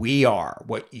we are,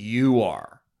 what you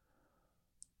are.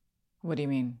 What do you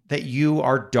mean? That you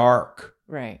are dark.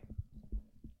 Right.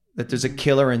 That there's a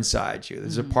killer inside you.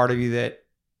 There's a part of you that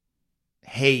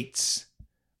hates,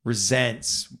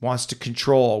 resents, wants to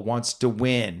control, wants to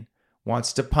win,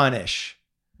 wants to punish,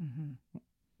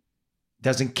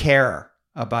 doesn't care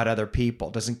about other people,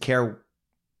 doesn't care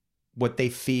what they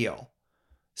feel,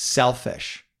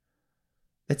 selfish.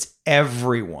 That's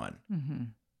everyone.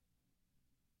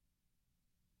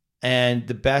 And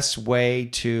the best way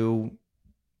to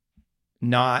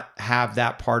not have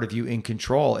that part of you in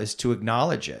control is to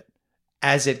acknowledge it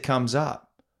as it comes up.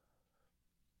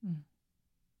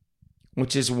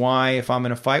 Which is why if I'm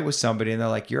in a fight with somebody and they're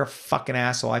like, you're a fucking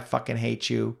asshole, I fucking hate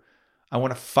you, I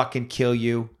want to fucking kill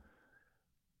you,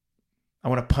 I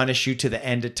want to punish you to the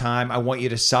end of time, I want you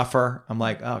to suffer. I'm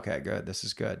like, oh, okay, good. This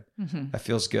is good. That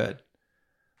feels good.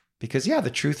 Because yeah,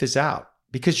 the truth is out.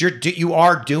 Because you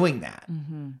are doing that.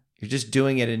 You're just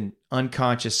doing it in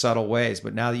unconscious, subtle ways.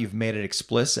 But now that you've made it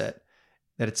explicit,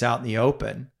 that it's out in the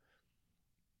open,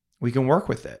 we can work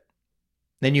with it.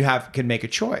 Then you can make a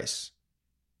choice.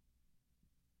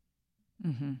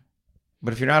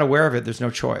 But if you're not aware of it, there's no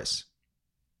choice.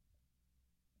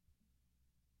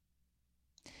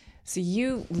 So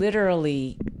you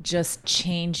literally just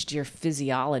changed your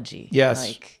physiology.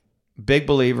 Yes. Big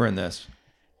believer in this.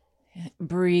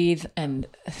 Breathe and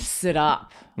sit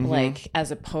up,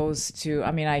 as opposed to,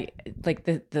 I mean, I like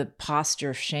the posture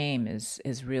of shame is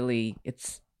really,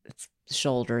 it's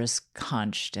shoulders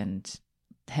hunched and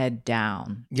head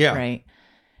down. Yeah. Right.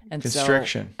 And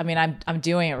constriction. So, I mean, I'm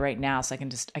doing it right now. So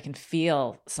I can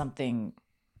feel something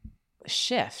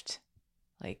shift,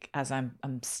 like as I'm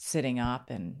sitting up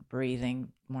and breathing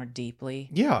more deeply.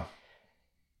 Yeah.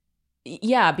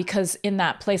 Yeah, because in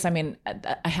that place, I mean,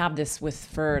 I have this with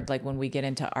Ferd, like when we get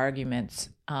into arguments,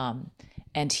 and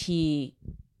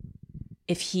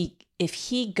if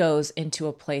he goes into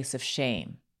a place of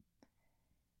shame,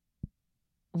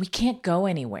 we can't go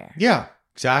anywhere. Yeah,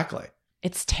 exactly.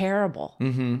 It's terrible.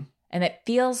 And it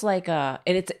feels like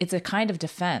it's a kind of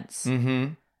defense.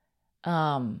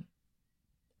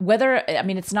 Whether, I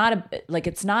mean, it's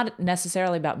not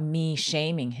necessarily about me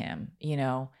shaming him, you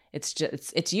know.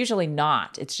 It's usually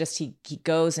not. It's just he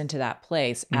goes into that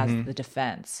place as the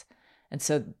defense. And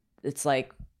so it's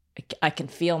like I can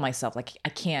feel myself like I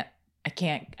can't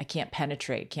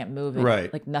penetrate, can't move it.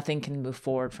 Right. Like nothing can move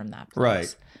forward from that place.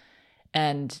 Right.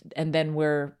 And then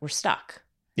we're stuck.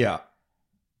 Yeah.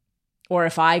 Or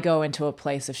if I go into a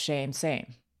place of shame,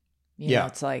 same. You know,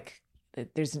 it's like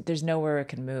there's nowhere it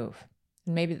can move.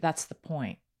 And maybe that's the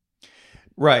point.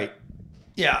 Right.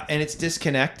 Yeah, and it's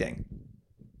disconnecting.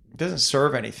 It doesn't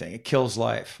serve anything. It kills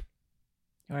life.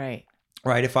 Right.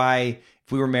 Right. If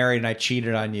we were married and I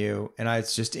cheated on you and I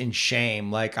was just in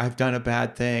shame, like I've done a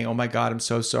bad thing. Oh my God, I'm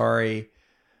so sorry.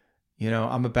 You know,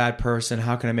 I'm a bad person.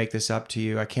 How can I make this up to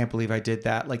you? I can't believe I did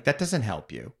that. Like that doesn't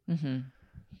help you.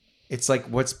 It's like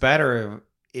what's better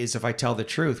is if I tell the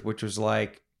truth, which was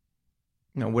like,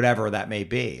 you know, whatever that may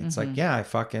be. It's like, yeah, I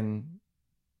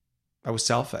was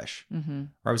selfish or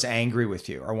I was angry with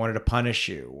you or I wanted to punish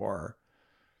you or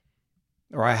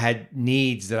or I had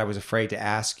needs that I was afraid to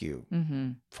ask you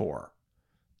for.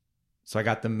 So I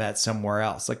got them met somewhere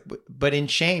else. Like, but in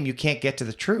shame, you can't get to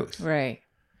the truth. Right.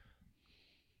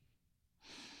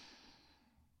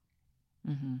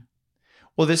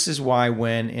 Well, this is why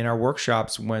when in our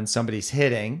workshops, when somebody's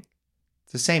hitting,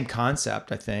 it's the same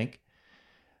concept, I think.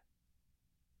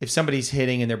 If somebody's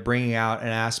hitting and they're bringing out an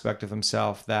aspect of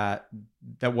themselves that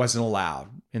wasn't allowed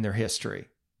in their history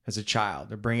as a child,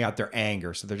 they're bringing out their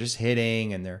anger. So they're just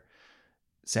hitting and they're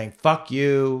saying, fuck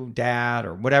you, dad,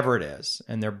 or whatever it is.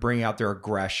 And they're bringing out their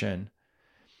aggression.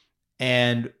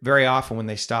 And very often when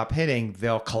they stop hitting,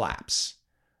 they'll collapse.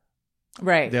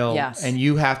 Right. Yes. And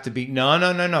you have to be,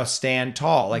 no. Stand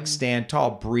tall. Like stand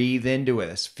tall. Breathe into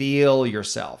this. Feel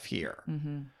yourself here.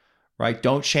 Right?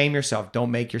 Don't shame yourself.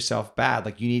 Don't make yourself bad.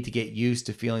 Like you need to get used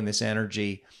to feeling this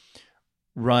energy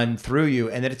run through you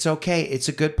and that it's okay. It's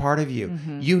a good part of you.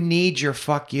 You need your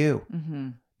fuck you.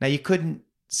 Now you couldn't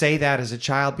say that as a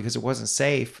child because it wasn't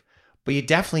safe, but you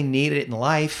definitely need it in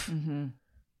life.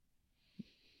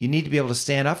 You need to be able to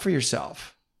stand up for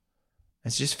yourself.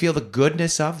 And just feel the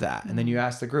goodness of that. And then you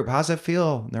ask the group, how's it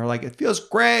feel? And they're like, it feels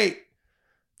great.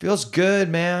 Feels good,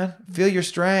 man. Feel your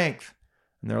strength.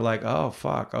 And they're like, oh,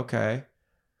 fuck, okay.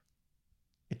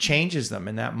 It changes them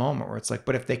in that moment where it's like,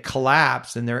 but if they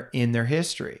collapse and they're in their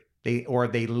history, they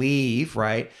leave,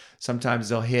 right? Sometimes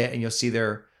they'll hit and you'll see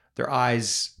their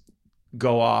eyes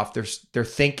go off. They're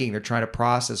thinking, they're trying to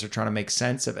process, they're trying to make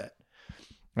sense of it.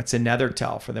 That's another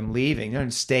tell for them leaving.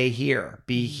 They're stay here,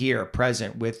 be here,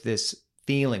 present with this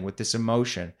feeling, with this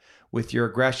emotion, with your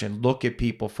aggression. Look at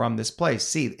people from this place.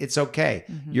 See, it's okay.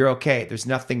 You're okay. There's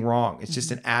nothing wrong. It's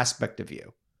just an aspect of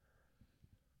you.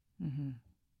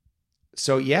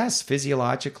 So yes,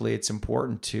 physiologically, it's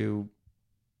important to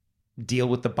deal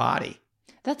with the body.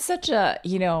 That's such a,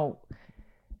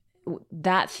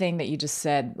 that thing that you just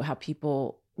said, how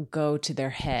people go to their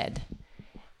head.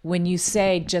 When you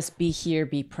say just be here,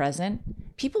 be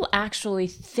present, people actually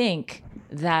think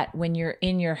that when you're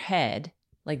in your head,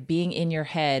 like being in your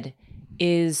head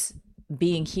is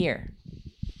being here.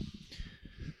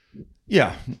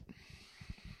 Yeah.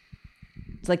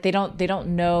 It's like they don't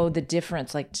know the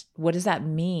difference. Like, what does that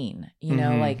mean?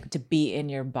 Like to be in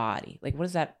your body. Like, what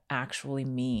does that actually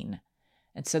mean?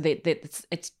 And so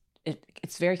it's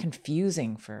very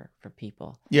confusing for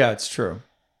people. Yeah, it's true.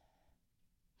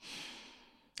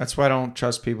 That's why I don't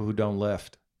trust people who don't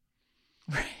lift.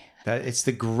 Right. That it's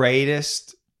the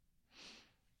greatest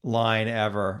line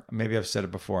ever. Maybe I've said it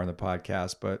before on the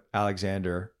podcast, but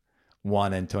Alexander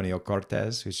Juan Antonio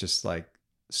Cortez, who's just like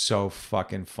so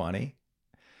fucking funny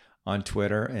on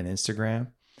Twitter and Instagram.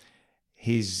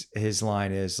 His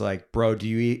line is like, bro, do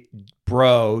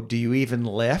you even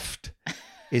lift?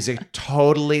 Is a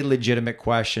totally legitimate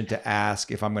question to ask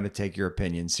if I'm going to take your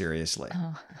opinion seriously.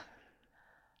 Oh.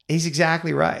 He's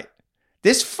exactly right.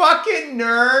 This fucking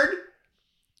nerd,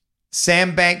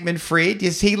 Sam Bankman-Fried,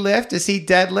 does he lift? Does he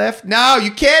deadlift? No,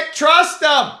 you can't trust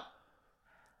him.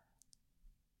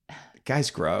 The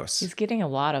guy's gross. He's getting a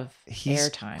lot of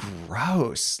airtime.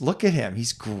 Gross. Look at him.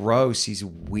 He's gross. He's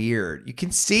weird. You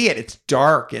can see it. It's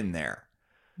dark in there.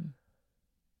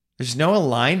 There's no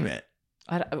alignment.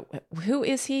 Who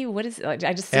is he? What is it?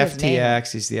 I just see his name.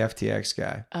 FTX. He's the FTX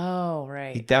guy. Oh,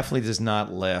 right. He definitely does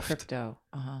not lift. Crypto.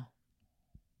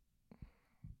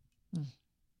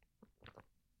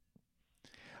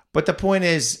 But the point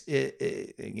is,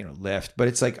 lift. But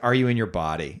it's like, are you in your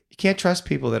body? You can't trust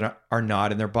people that are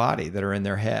not in their body, that are in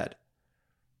their head.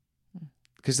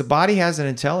 Because the body has an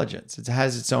intelligence. It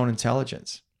has its own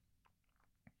intelligence.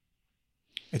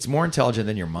 It's more intelligent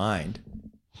than your mind.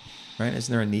 Right?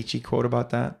 Isn't there a Nietzsche quote about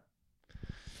that?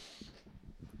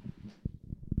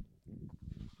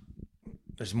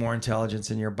 There's more intelligence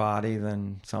in your body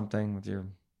than something with your...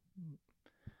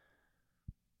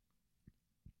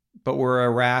 But we're a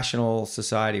rational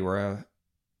society. We're a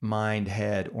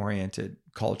mind-head oriented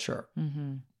culture.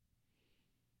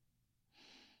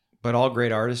 But all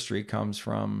great artistry comes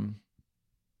from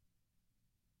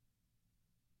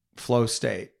flow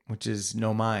state, which is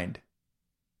no mind.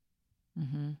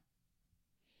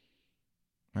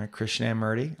 Right?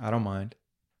 Krishnamurti, I don't mind.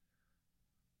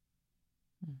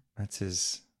 That's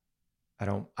his. I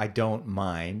don't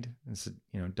mind. It's a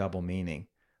double meaning.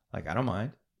 Like I don't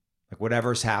mind. Like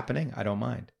whatever's happening, I don't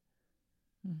mind.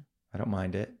 I don't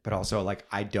mind it, but also like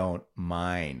I don't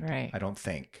mind. Right. I don't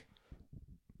think.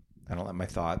 I don't let my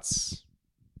thoughts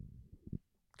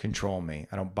control me.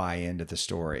 I don't buy into the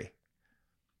story.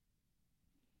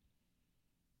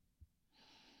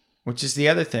 Which is the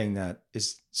other thing that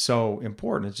is so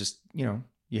important. It's just,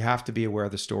 you have to be aware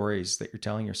of the stories that you're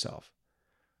telling yourself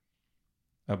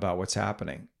about what's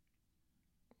happening?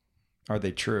 Are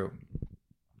they true?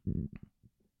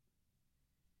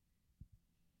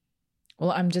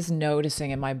 Well, I'm just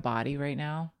noticing in my body right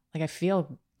now, like I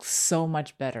feel so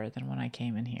much better than when I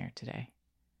came in here today.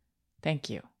 Thank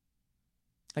you.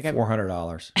 Like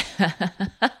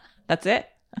 $400. That's it?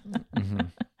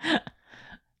 Mm-hmm.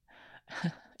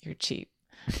 You're cheap.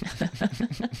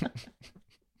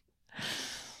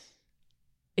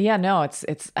 Yeah, no,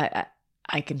 it's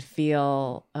I can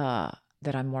feel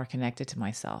that I'm more connected to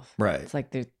myself. Right. It's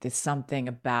like there's something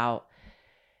about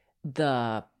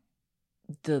the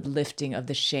lifting of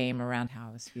the shame around how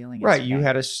I was feeling. Right. You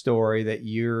had a story that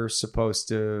you're supposed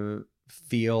to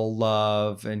feel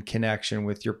love and connection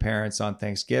with your parents on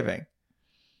Thanksgiving.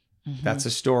 Mm-hmm. That's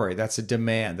a story. That's a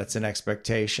demand. That's an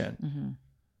expectation. Mm-hmm.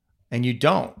 And you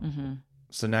don't. Mm-hmm.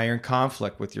 So now you're in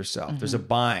conflict with yourself. Mm-hmm. There's a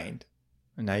bind.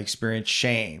 And now you experience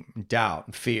shame and doubt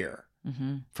and fear,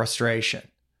 mm-hmm. frustration.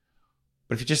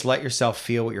 But if you just let yourself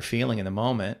feel what you're feeling in the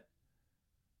moment,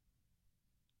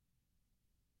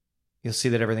 you'll see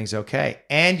that everything's okay.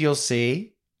 And you'll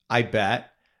see, I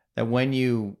bet, that when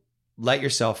you let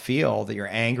yourself feel that you're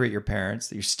angry at your parents,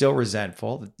 that you're still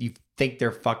resentful, that you think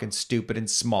they're fucking stupid and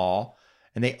small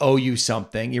and they owe you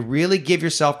something, you really give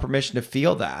yourself permission to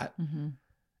feel that mm-hmm.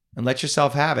 and let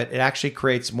yourself have it. It actually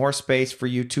creates more space for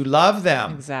you to love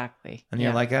them. Exactly. And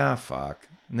you're like, oh, fuck.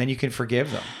 And then you can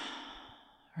forgive them.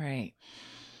 Right.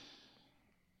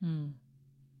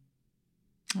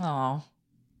 Oh.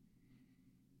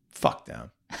 Fuck them.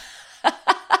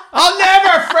 I'll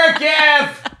never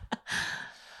forgive.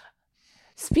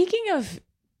 Speaking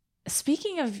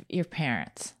of your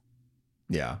parents.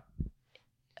 Yeah.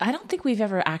 I don't think we've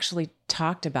ever actually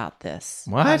talked about this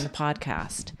on the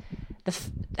podcast.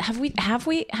 Have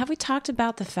we talked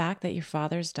about the fact that your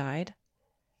father's died?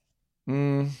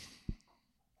 No,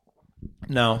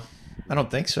 I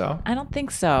don't think so. I don't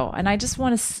think so. And I just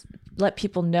want to let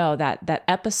people know that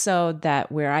episode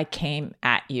where I came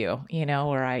at you,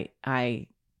 where I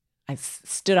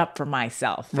stood up for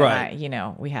myself. Right.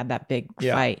 We had that big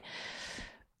fight.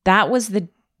 That was the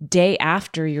day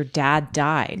after your dad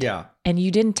died. Yeah. And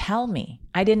you didn't tell me.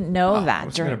 I didn't know that. I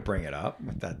was going to bring it up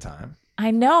at that time.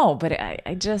 I know, but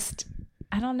I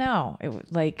don't know.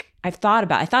 I thought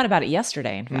about it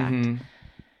yesterday, in fact. Mm-hmm.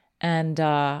 And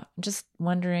I'm just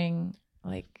wondering,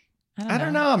 I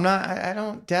don't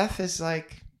know. Death is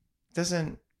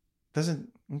doesn't,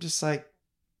 I'm just like,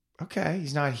 okay,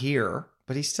 he's not here,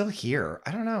 but he's still here.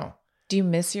 I don't know. Do you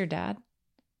miss your dad?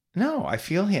 No, I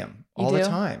feel him all the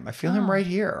time. I feel him right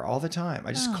here all the time.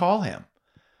 I just call him.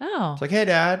 Oh. It's like, hey,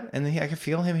 Dad. And then I can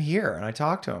feel him here. And I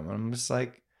talk to him. And I'm just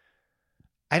like,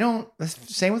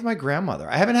 same with my grandmother.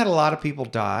 I haven't had a lot of people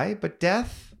die, but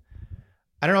death,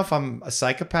 I don't know if I'm a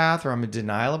psychopath or I'm in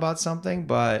denial about something,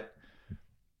 but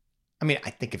I mean,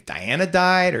 I think if Diana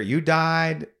died or you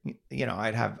died,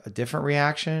 I'd have a different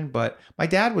reaction. But my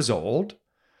dad was old.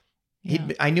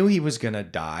 Yeah. I knew he was going to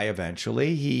die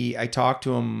eventually. I talked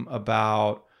to him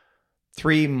about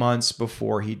 3 months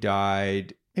before he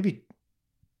died, maybe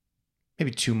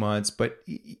 2 months. But,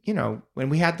 when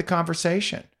we had the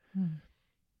conversation.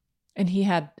 And he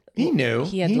knew.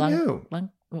 He had lung,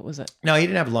 what was it? No, he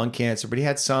didn't have lung cancer, but he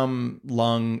had some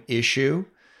lung issue.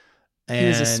 And he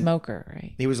was a smoker,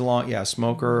 right? He was a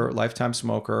smoker, lifetime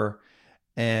smoker.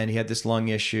 And he had this lung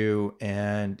issue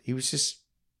and he was just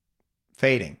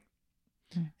fading.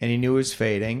 And he knew he was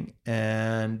fading.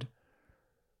 And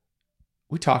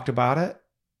we talked about it.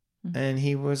 And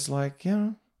he was like,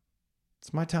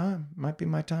 it's my time. It might be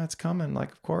my time. It's coming.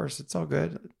 Like, of course, it's all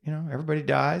good. Everybody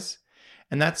dies.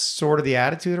 And that's sort of the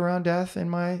attitude around death in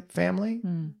my family.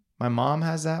 My mom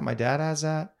has that. My dad has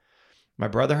that. My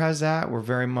brother has that. We're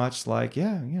very much like,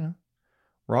 we're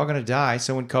all going to die.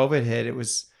 So when COVID hit, it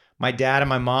was my dad and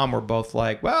my mom were both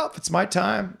like, well, if it's my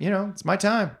time, it's my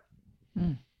time.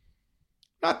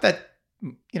 Not that,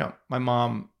 my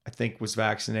mom, I think, was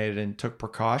vaccinated and took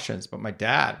precautions, but my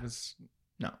dad he's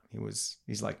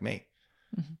like me.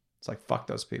 Mm-hmm. It's like, fuck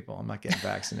those people. I'm not getting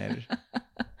vaccinated.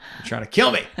 They're trying to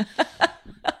kill me.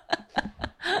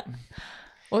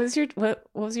 What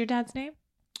was your dad's name?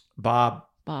 Bob.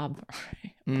 Bob.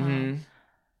 Mm-hmm.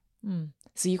 Bob.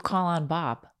 So you call on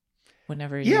Bob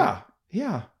whenever you...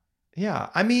 Yeah.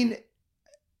 I mean,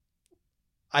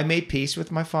 I made peace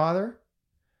with my father.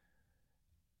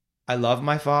 I love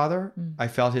my father. I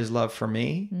felt his love for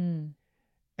me.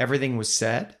 Everything was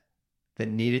said that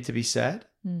needed to be said.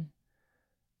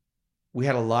 We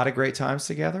had a lot of great times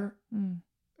together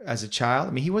as a child.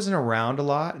 I mean, he wasn't around a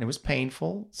lot and it was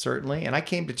painful, certainly. And I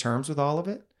came to terms with all of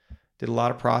it. Did a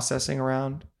lot of processing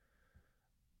around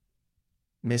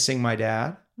missing my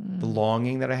dad. the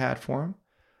longing that I had for him.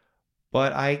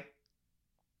 But I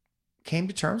came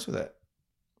to terms with it.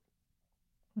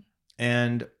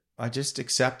 And I just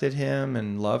accepted him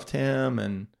and loved him.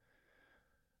 And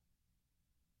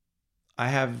I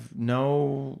have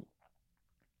nothing.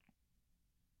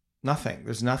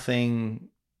 There's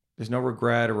no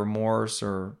regret or remorse,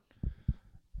 or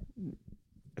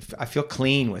I feel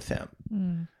clean with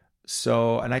him.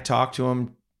 So, and I talked to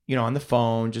him, on the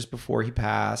phone just before he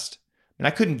passed. And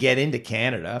I couldn't get into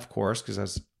Canada, of course, because I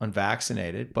was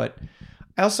unvaccinated, but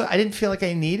I didn't feel like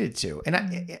I needed to.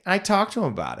 And I talked to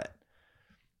him about it.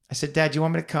 I said, Dad, do you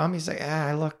want me to come? He's like,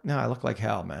 I look like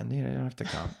hell, man. You don't have to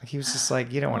come. He was just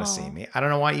like, you don't want to see me. I don't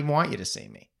know why I even want you to see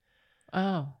me.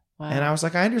 Oh, wow. And I was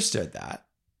like, I understood that.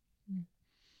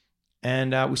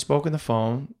 And we spoke on the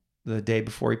phone the day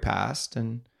before he passed,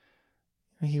 and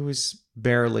he was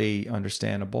barely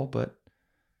understandable, but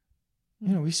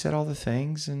we said all the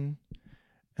things, and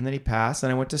then he passed.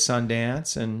 And I went to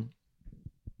Sundance, and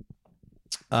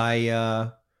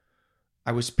I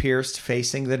was pierced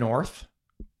facing the north,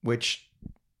 which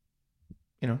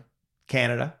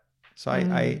Canada. So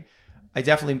I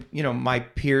definitely, my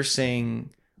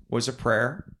piercing was a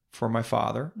prayer for my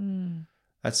father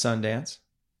at Sundance.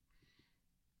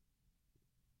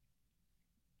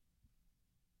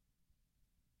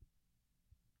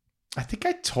 I think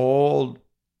I told,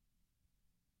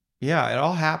 it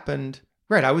all happened.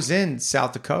 Right. I was in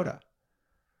South Dakota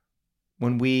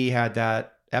when we had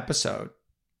that episode.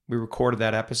 We recorded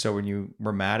that episode when you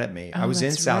were mad at me. I was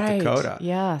in South Dakota.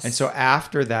 Yes. And so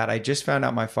after that, I just found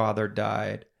out my father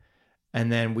died. And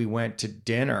then we went to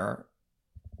dinner,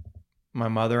 my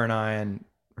mother and I and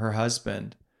her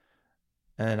husband.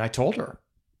 And I told her.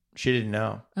 She didn't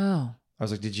know. Oh. I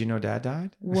was like, did you know Dad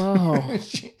died? Whoa.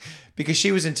 Because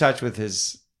she was in touch with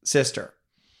his sister.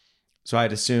 So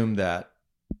I'd assumed that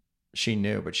she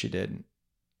knew, but she didn't.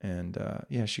 And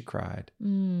she cried.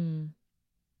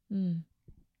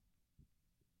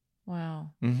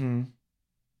 Wow. Mm-hmm.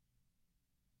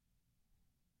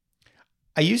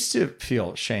 I used to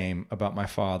feel shame about my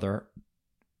father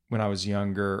when I was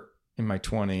younger, in my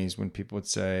 20s, when people would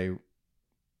say,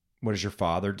 what does your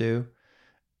father do?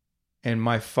 And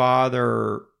my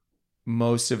father,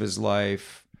 most of his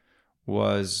life,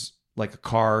 was like a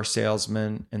car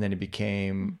salesman, and then he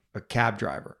became a cab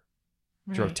driver,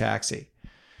 drove taxi.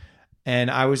 And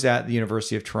I was at the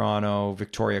University of Toronto,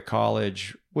 Victoria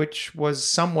College, which was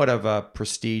somewhat of a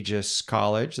prestigious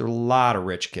college. There were a lot of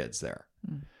rich kids there.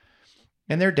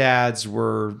 And their dads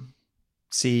were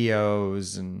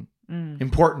CEOs and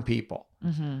important people.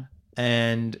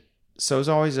 And so it was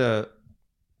always a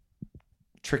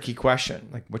tricky question,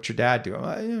 like, what's your dad do?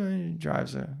 He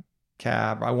drives a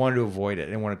cab. I wanted to avoid it. I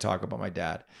didn't want to talk about my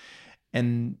dad.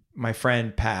 And my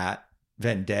friend Pat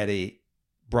Vendetti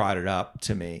brought it up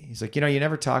to me. He's like, you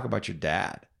never talk about your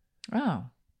dad. Oh,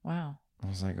 wow. I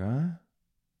was like, huh? And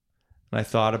I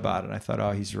thought about it. And I thought,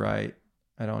 oh, he's right.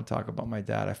 I don't talk about my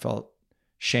dad. I felt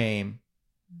shame.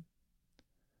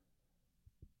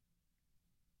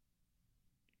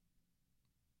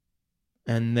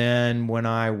 And then when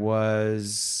I've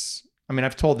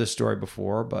told this story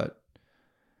before, but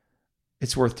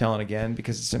it's worth telling again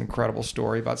because it's an incredible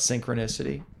story about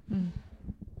synchronicity.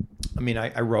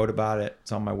 I wrote about it.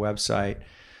 It's on my website.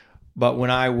 But when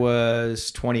I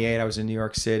was 28, I was in New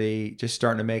York City, just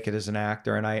starting to make it as an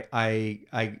actor. And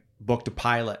I booked a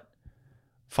pilot,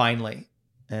 finally.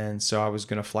 And so I was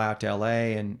going to fly out to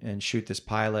LA and shoot this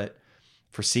pilot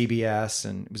for CBS.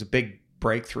 And it was a big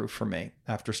breakthrough for me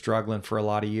after struggling for a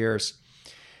lot of years.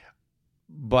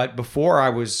 But before I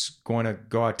was going to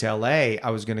go out to LA,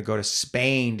 I was going to go to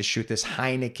Spain to shoot this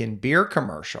Heineken beer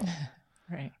commercial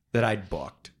that I'd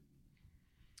booked,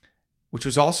 which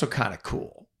was also kind of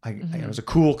cool. It was a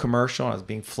cool commercial. And I was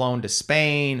being flown to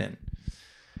Spain. And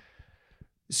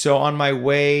so on my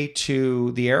way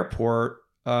to the airport,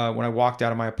 when I walked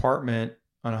out of my apartment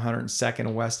on 102nd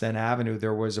and West End Avenue,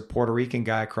 there was a Puerto Rican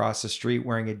guy across the street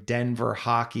wearing a Denver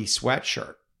hockey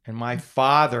sweatshirt. And my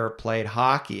father played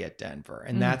hockey at Denver.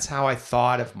 And that's how I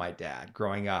thought of my dad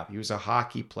growing up. He was a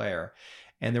hockey player.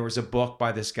 And there was a book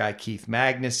by this guy, Keith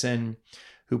Magnuson,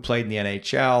 who played in the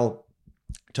NHL,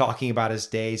 talking about his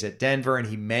days at Denver. And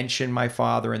he mentioned my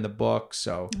father in the book.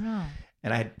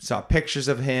 And I saw pictures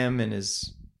of him in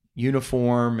his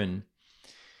uniform. And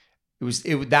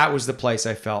that was the place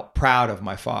I felt proud of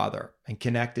my father and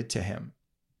connected to him.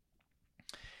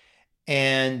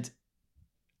 And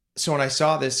so when I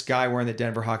saw this guy wearing the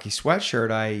Denver hockey sweatshirt,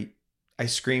 I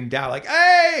screamed out like,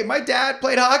 "Hey, my dad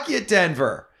played hockey at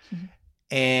Denver."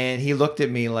 And he looked at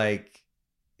me like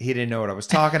he didn't know what I was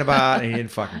talking about and he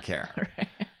didn't fucking care.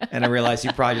 And I realized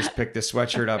he probably just picked this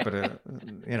sweatshirt up at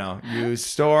a, used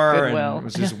store Goodwill. and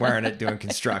was just wearing it doing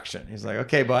construction. He's like,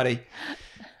 okay, buddy.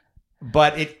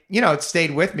 But it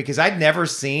stayed with me because I'd never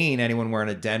seen anyone wearing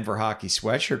a Denver hockey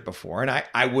sweatshirt before. And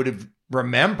I would have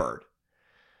remembered.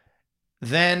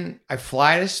 Then I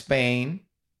fly to Spain,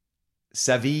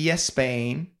 Sevilla,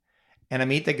 Spain, and I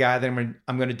meet the guy that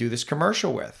I'm going to do this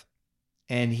commercial with.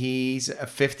 And he's a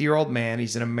 50-year-old man.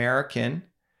 He's an American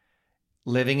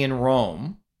living in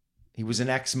Rome. He was an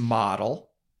ex-model.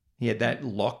 He had that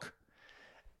look.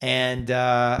 And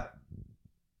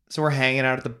so we're hanging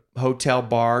out at the hotel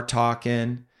bar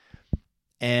talking.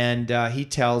 And he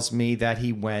tells me that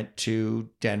he went to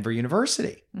Denver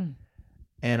University. Mm.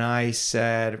 And I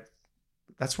said,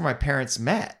 that's where my parents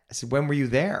met. I said, when were you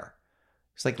there?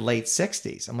 It's like late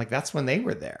 60s. I'm like, that's when they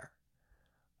were there.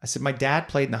 I said, my dad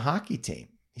played in the hockey team.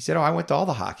 He said, oh, I went to all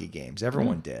the hockey games.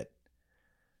 Everyone did.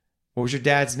 What was your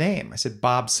dad's name? I said,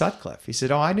 Bob Sutcliffe. He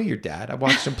said, oh, I knew your dad. I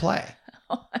watched him play.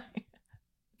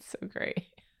 So great.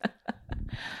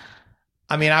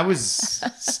 I mean, I was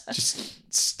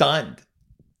just stunned.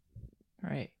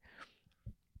 Right.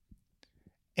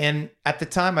 And at the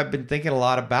time, I've been thinking a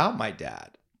lot about my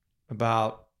dad,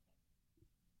 about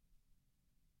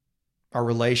our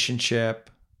relationship,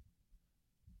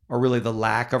 or really the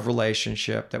lack of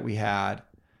relationship that we had.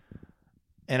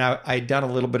 And I'd done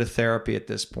a little bit of therapy at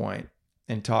this point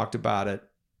and talked about it.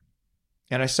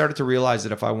 And I started to realize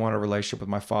that if I wanted a relationship with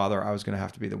my father, I was going to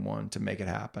have to be the one to make it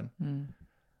happen. Mm.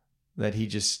 That he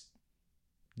just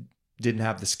didn't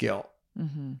have the skill.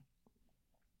 Mm-hmm.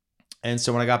 And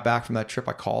so when I got back from that trip,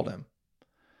 I called him.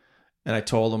 And I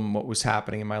told him what was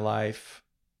happening in my life,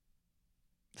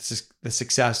 the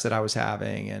success that I was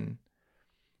having. And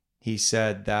he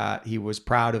said that he was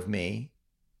proud of me.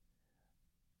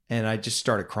 And I just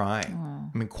started crying.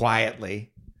 Aww. I mean,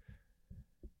 quietly.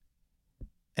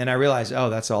 And I realized, oh,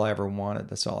 that's all I ever wanted.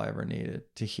 That's all I ever needed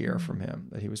to hear from him,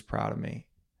 that he was proud of me.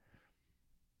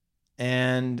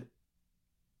 And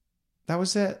that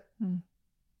was it. Mm.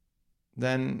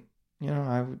 Then,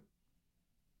 I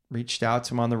reached out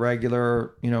to him on the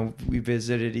regular. We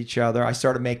visited each other. I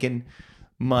started making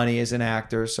money as an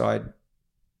actor. So I'd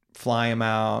fly him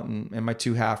out and my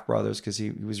two half brothers, because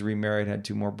he was remarried, had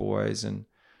two more boys, and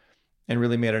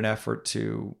really made an effort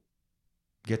to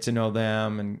get to know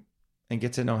them and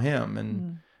get to know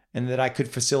him, and that I could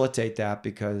facilitate that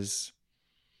because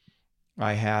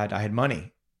I had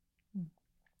money.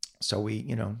 So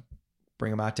we,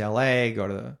 bring him out to LA, go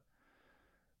to the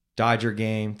Dodger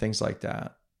game, things like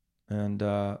that. And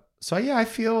so yeah, I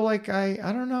feel like I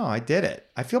don't know, I did it.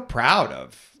 I feel proud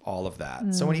of all of that.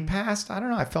 Mm. So when he passed, I don't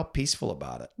know, I felt peaceful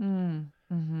about it. Mm.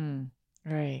 Mm-hmm.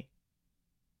 Right.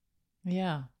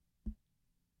 Yeah.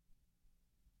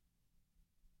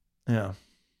 Yeah.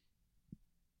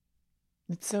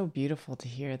 It's so beautiful to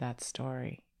hear that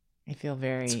story. I feel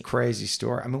It's a crazy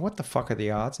story. I mean, what the fuck are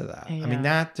the odds of that? Yeah. I mean,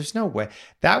 there's no way.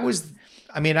 That was,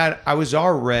 I mean, I was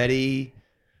already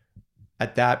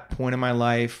at that point in my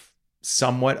life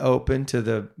somewhat open to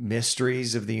the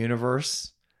mysteries of the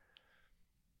universe,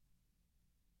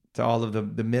 to all of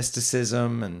the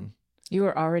mysticism. And you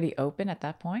were already open at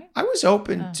that point? I was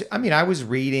open to, I mean, I was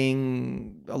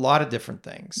reading a lot of different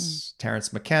things.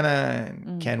 Terence McKenna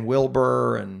and Ken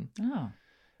Wilber and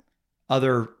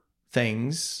other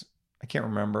things. I can't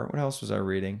remember. What else was I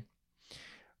reading?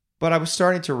 But I was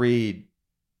starting to read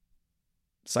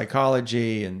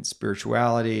psychology and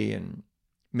spirituality and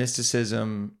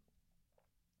mysticism,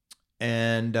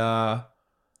 and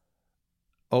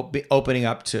opening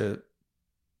up to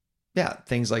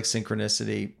things like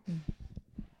synchronicity.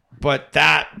 But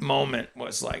that moment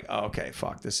was like, oh, okay,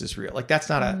 fuck, this is real. Like, that's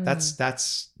not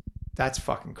that's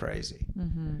fucking crazy.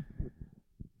 Mm-hmm.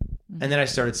 Mm-hmm. And then I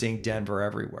started seeing Denver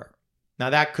everywhere. Now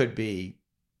that could be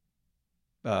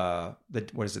the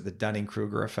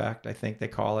Dunning-Kruger effect, I think they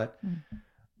call it. Mm-hmm.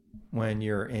 When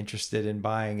you're interested in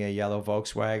buying a yellow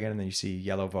Volkswagen and then you see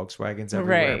yellow Volkswagens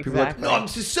everywhere. Right, People are like, no,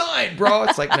 it's a sign, bro.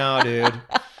 It's like, no, dude,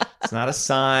 it's not a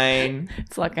sign.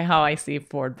 It's like how I see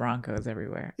Ford Broncos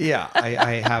everywhere. Yeah.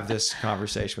 I have this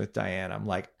conversation with Diane. I'm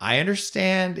like, I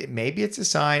understand. Maybe it's a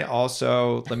sign.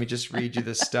 Also, let me just read you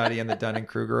this study on the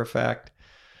Dunning-Kruger effect.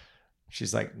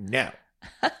 She's like, no.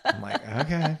 I'm like,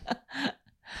 okay.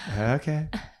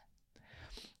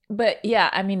 But yeah,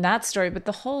 I mean, that story, but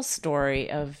the whole story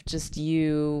of just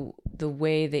you, the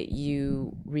way that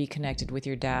you reconnected with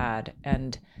your dad,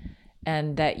 and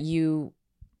that you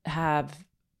have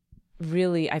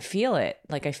really, I feel it.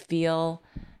 Like, I feel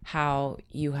how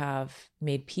you have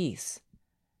made peace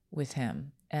with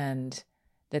him, and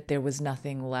that there was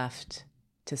nothing left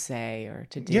to say or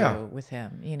to do with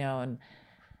him, and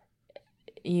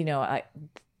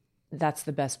that's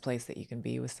the best place that you can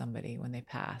be with somebody when they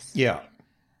pass. Yeah.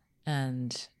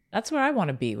 And that's where I want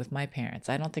to be with my parents.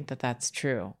 I don't think that that's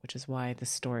true, which is why this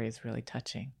story is really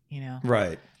touching,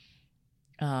 Right.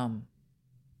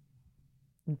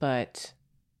 But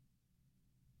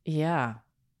yeah,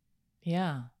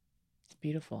 it's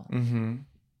beautiful. Mm-hmm.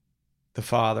 The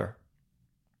father.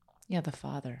 Yeah, the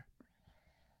father.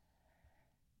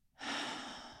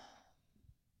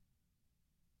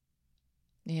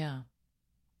 Yeah.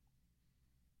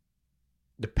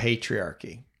 The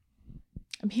patriarchy.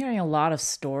 I'm hearing a lot of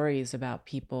stories about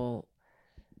people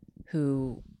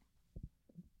who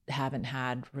haven't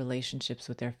had relationships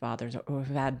with their fathers or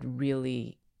have had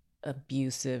really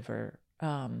abusive or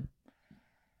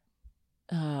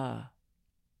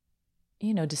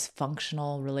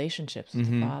dysfunctional relationships with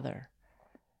the father.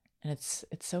 And it's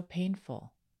so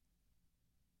painful.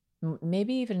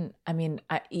 Maybe even,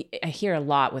 I hear a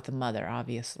lot with the mother,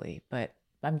 obviously, but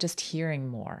I'm just hearing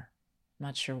more. I'm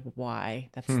not sure why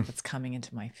that's coming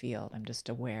into my field. I'm just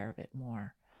aware of it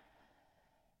more.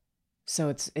 So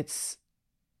it's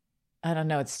I don't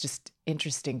know, it's just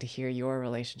interesting to hear your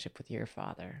relationship with your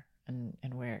father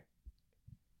and where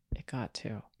it got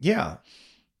to. Yeah.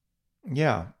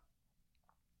 Yeah.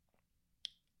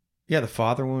 Yeah, the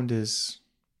father wound is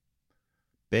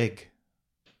big.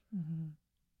 Mm-hmm.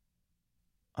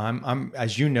 I'm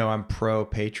as you know, I'm pro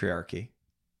patriarchy.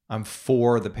 I'm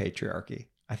for the patriarchy.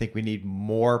 I think we need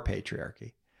more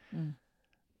patriarchy.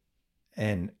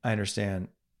 And I understand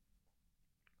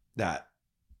that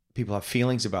people have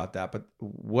feelings about that, but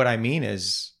what I mean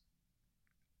is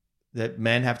that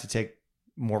men have to take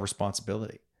more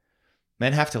responsibility.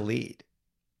 Men have to lead.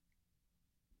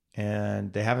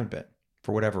 And they haven't been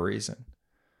for whatever reason.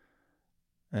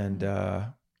 And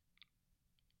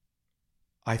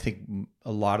I think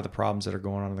a lot of the problems that are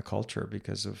going on in the culture are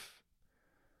because of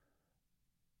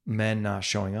men not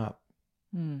showing up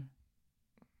in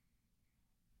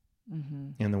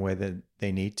the way that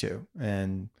they need to.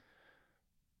 And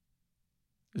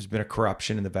there's been a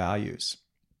corruption in the values.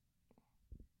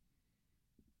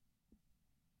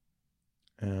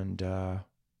 And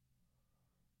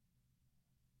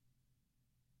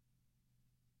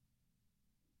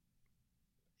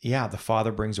yeah, the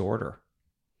father brings order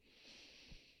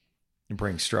and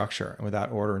brings structure. And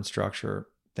without order and structure,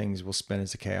 things will spin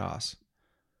into chaos.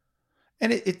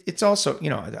 And it's also,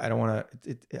 I don't want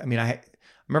to, I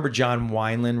remember John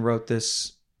Wineland wrote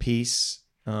this piece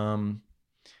a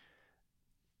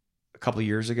couple of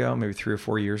years ago, maybe 3 or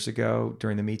 4 years ago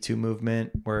during the Me Too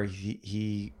movement, where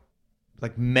he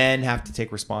like, men have to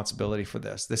take responsibility for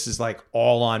this. This is like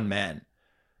all on men,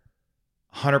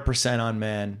 100% on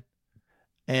men.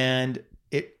 And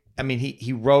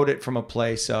he wrote it from a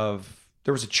place of,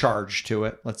 there was a charge to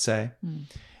it, let's say.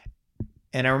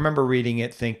 And I remember reading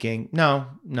it thinking, no,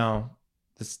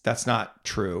 that's not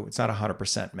true. It's not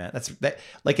 100% men. That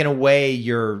like, in a way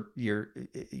you're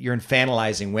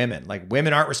infantilizing women. Like,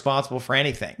 women aren't responsible for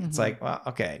anything. It's like, well,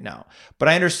 okay, no. But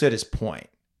I understood his point.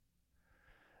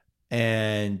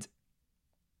 And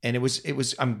it was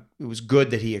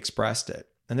good that he expressed it.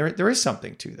 And there is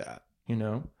something to that,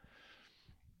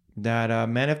 that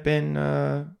men have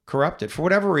been corrupted for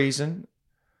whatever reason.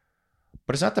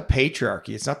 But it's not the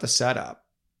patriarchy. It's not the setup.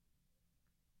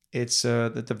 It's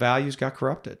that the values got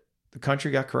corrupted. The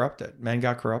country got corrupted. Men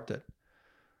got corrupted.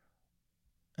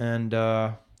 And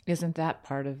isn't that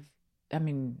part of,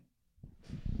 isn't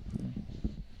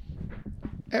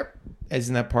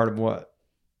that part of what?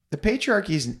 The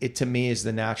patriarchy to me is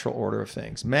the natural order of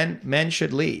things. Men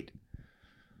should lead.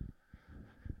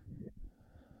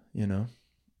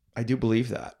 I do believe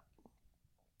that.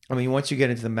 Once you get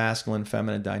into the masculine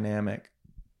feminine dynamic,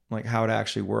 like how it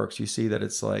actually works, you see that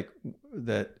it's like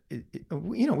that.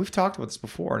 We've talked about this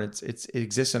before, and it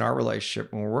exists in our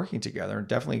relationship when we're working together, and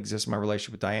definitely exists in my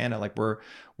relationship with Diana. Like we're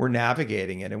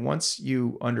navigating it, and once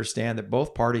you understand that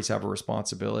both parties have a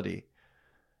responsibility,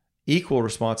 equal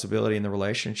responsibility in the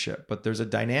relationship, but there's a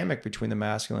dynamic between the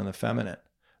masculine and the feminine.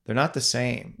 They're not the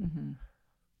same,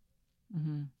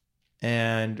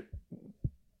 and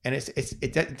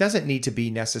it doesn't need to be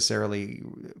necessarily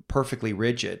perfectly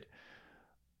rigid,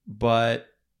 but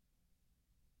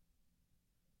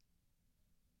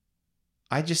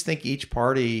I just think each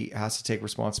party has to take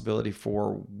responsibility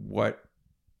for what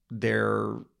they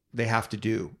have to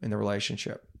do in the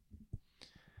relationship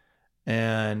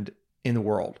and in the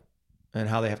world, and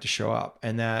how they have to show up.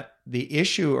 And that the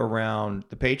issue around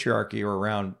the patriarchy or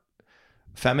around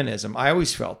feminism, I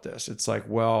always felt this. It's like,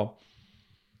 well,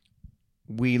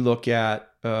 we look at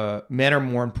men are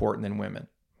more important than women,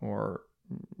 or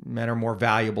men are more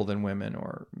valuable than women,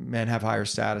 or men have higher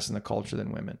status in the culture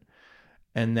than women.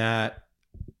 And that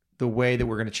the way that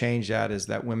we're going to change that is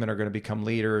that women are going to become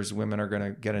leaders, women are going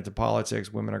to get into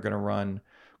politics, women are going to run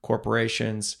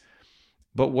corporations.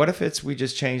 But what if we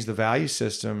just change the value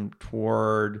system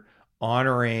toward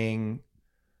honoring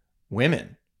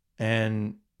women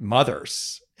and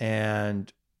mothers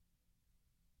and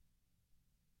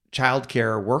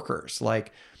childcare workers?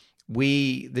 Like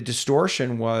the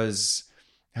distortion was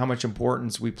how much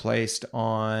importance we placed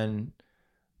on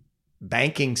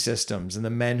banking systems and the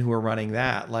men who are running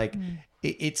that. Like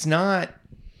it's not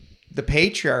the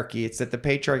patriarchy, it's that the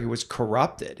patriarchy was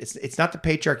corrupted. It's not the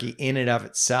patriarchy in and of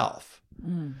itself.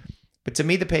 But to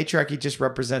me, the patriarchy just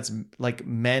represents like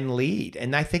men lead.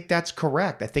 And I think that's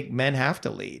correct. I think men have to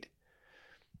lead.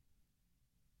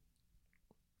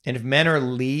 And if men are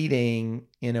leading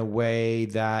in a way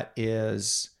that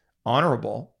is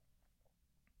honorable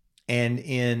and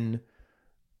in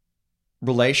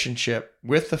relationship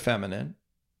with the feminine,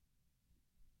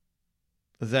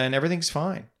 then everything's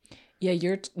fine. Yeah,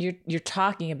 you're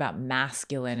talking about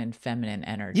masculine and feminine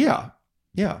energy. Yeah.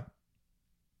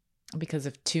 Because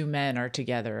if two men are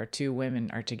together or two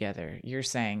women are together,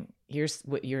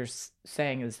 what you're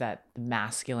saying is that the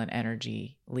masculine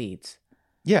energy leads.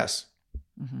 Yes.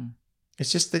 Mm-hmm.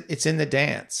 It's just that it's in the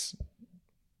dance.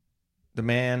 The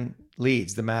man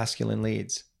leads, the masculine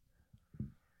leads.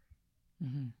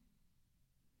 Mm-hmm.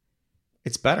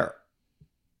 It's better.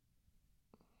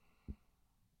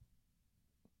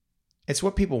 It's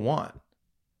what people want.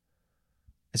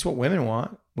 It's what women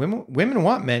want. Women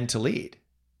want men to lead.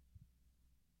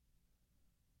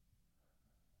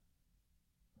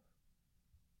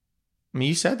 I mean,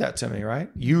 you said that to me, right?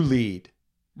 You lead.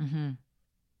 Mm-hmm.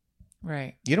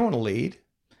 Right. You don't want to lead.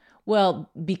 Well,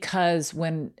 because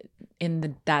when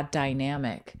in that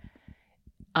dynamic,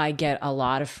 I get a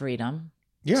lot of freedom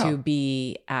to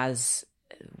be as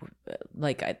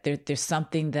like there's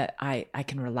something that I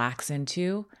can relax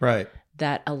into. Right.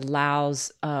 That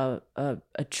allows a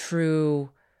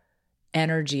true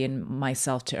energy in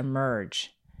myself to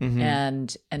emerge. Mm-hmm.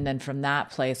 And then from that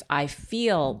place, I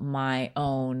feel my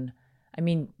own. I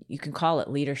mean, you can call it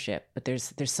leadership, but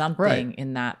there's something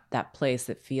in that place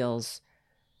that feels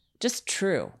just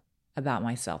true about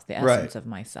myself, the essence of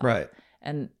myself. Right.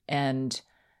 And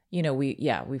you know,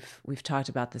 we've talked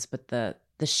about this, but the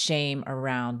shame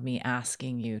around me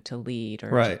asking you to lead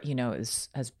or you know,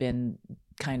 has been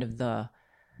kind of the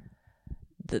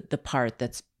part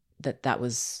that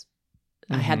was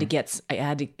mm-hmm.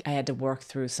 I had to work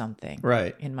through something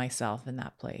in myself in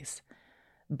that place.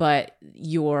 But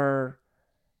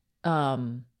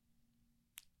the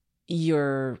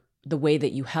way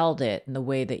that you held it and the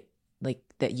way that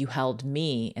you held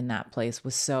me in that place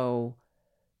was so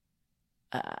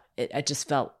I just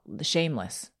felt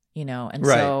shameless, you know. And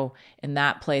so in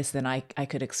that place then I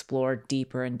could explore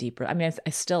deeper and deeper. I mean, I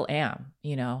still am,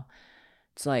 you know.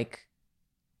 It's like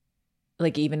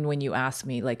even when you ask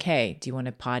me like, hey, do you want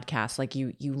to podcast? Like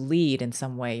you lead in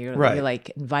some way. You're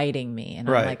like inviting me and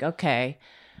I'm like, okay,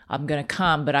 I'm going to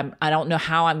come, but I don't know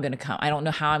how I'm going to come. I don't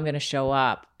know how I'm going to show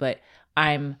up, but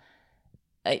I'm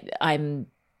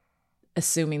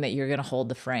assuming that you're going to hold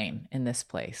the frame in this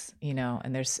place, you know,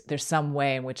 and there's some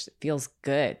way in which it feels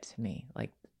good to me.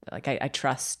 Like I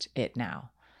trust it now.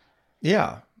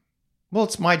 Yeah. Well,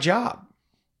 it's my job.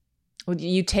 Well,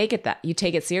 you take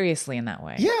it seriously in that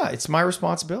way. Yeah. It's my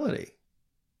responsibility.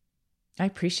 I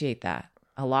appreciate that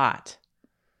a lot.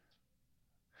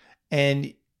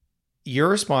 And your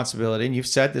responsibility, and you've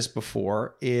said this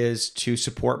before, is to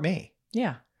support me.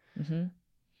 Yeah. Mm-hmm.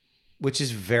 Which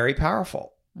is very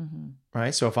powerful. Mm-hmm.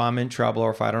 Right. So if I'm in trouble or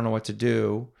if I don't know what to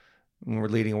do when we're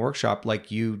leading a workshop,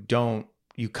 like you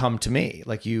come to me,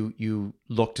 like you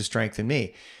look to strengthen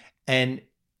me. And,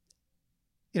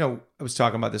 you know, I was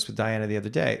talking about this with Diana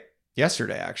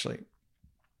yesterday, actually.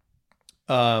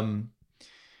 Men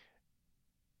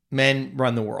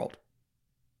run the world.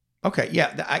 Okay,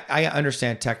 yeah, I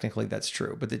understand technically that's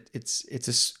true, but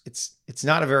it's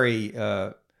not a very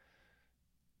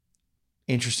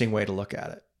interesting way to look at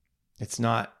it. It's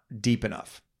not deep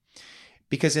enough,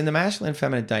 because in the masculine and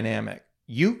feminine dynamic,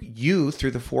 you through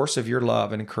the force of your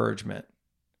love and encouragement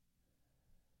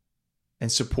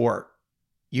and support,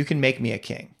 you can make me a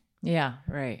king. Yeah,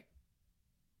 right.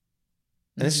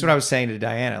 And this is what I was saying to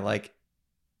Diana. Like,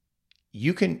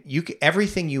 you can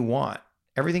everything you want.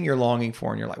 Everything you're longing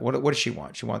for in your life. What does she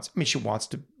want? She wants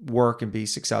to work and be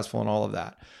successful and all of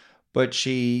that. But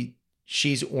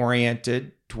she's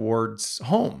oriented towards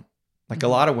home, like mm-hmm. a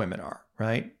lot of women are,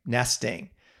 right? Nesting.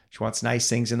 She wants nice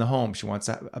things in the home. She wants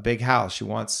a big house. She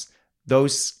wants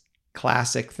those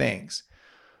classic things.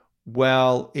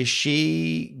 Well, is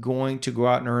she going to go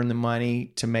out and earn the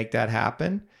money to make that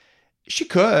happen? She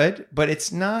could, but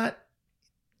it's not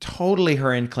totally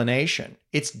her inclination.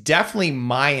 It's definitely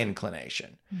my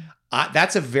inclination.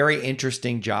 That's a very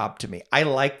interesting job to me. I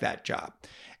like that job,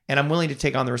 and I'm willing to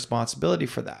take on the responsibility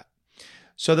for that.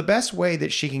 So the best way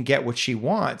that she can get what she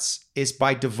wants is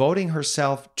by devoting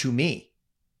herself to me,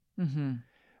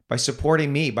 by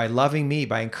supporting me, by loving me,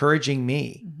 by encouraging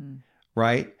me,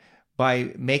 right?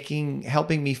 By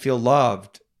helping me feel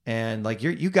loved and like,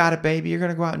 you got it, baby. You're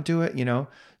going to go out and do it,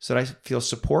 so that I feel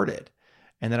supported.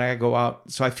 And then I go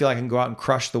out, so I feel I can go out and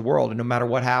crush the world. And no matter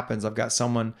what happens, I've got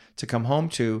someone to come home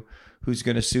to who's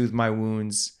going to soothe my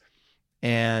wounds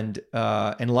and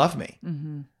love me.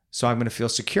 So I'm going to feel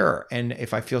secure. And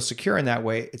if I feel secure in that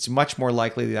way, it's much more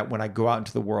likely that when I go out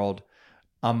into the world,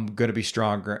 I'm going to be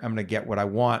stronger. I'm going to get what I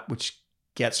want, which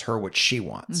gets her what she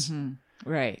wants.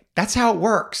 Right. That's how it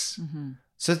works.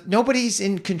 So nobody's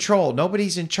in control.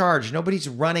 Nobody's in charge. Nobody's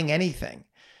running anything.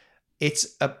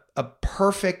 It's a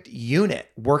perfect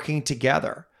unit working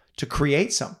together to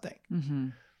create something.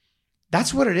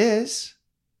 That's what it is.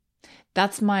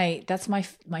 That's my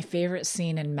favorite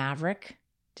scene in Maverick.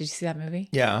 Did you see that movie?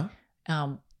 Yeah.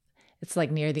 It's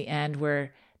like near the end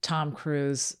where Tom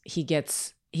Cruise, he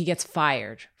gets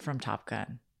fired from Top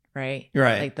Gun, right?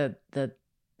 Right.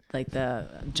 Like the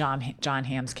John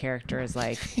Hamm's character is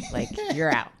like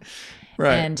you're out.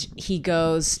 Right. And he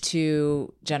goes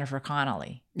to Jennifer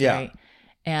Connelly, right?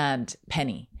 And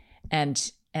Penny.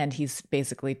 And he's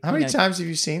basically, how many times have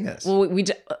you seen this? Well,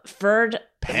 Ferd.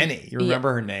 Penny. You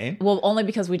remember her name? Well, only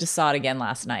because we just saw it again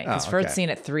last night. Because okay. Ferd's seen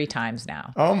it 3 times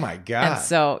now. Oh my God. And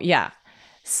so, yeah.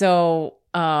 So,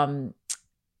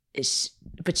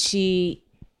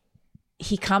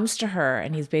 he comes to her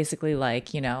and he's basically like,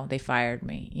 they fired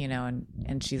me,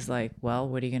 and she's like, well,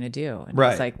 what are you going to do? And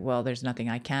he's like, well, there's nothing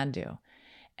I can do.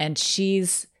 And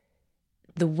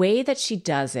the way that she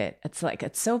does it,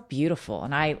 it's so beautiful.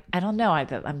 And I don't know.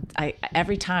 I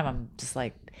every time I'm just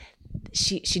like,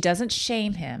 she doesn't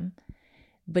shame him,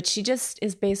 but she just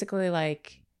is basically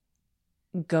like,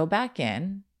 go back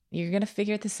in. You're going to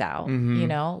figure this out. You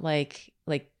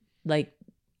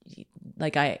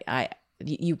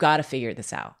got to figure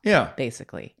this out. Yeah.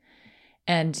 Basically.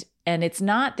 And it's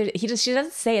not that she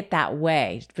doesn't say it that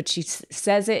way, but she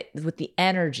says it with the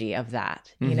energy of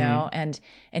that, and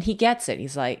he gets it.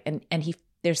 He's like, and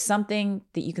there's something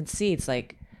that you can see. It's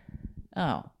like,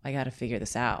 oh, I got to figure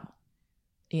this out,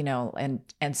 and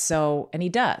he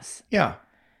does. Yeah.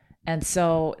 And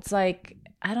so it's like,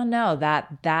 I don't know,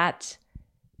 that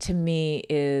to me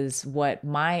is what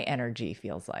my energy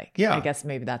feels like. Yeah. I guess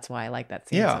maybe that's why I like that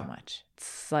scene so much.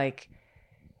 It's like,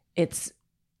 it's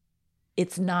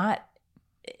not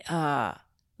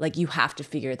like you have to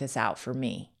figure this out for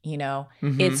me,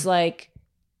 It's like,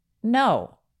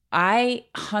 no, I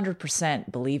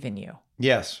 100% believe in you.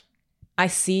 Yes. I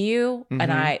see you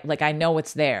and I know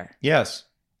it's there. Yes.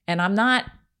 And I'm not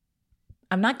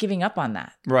giving up on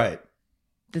that. Right.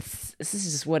 This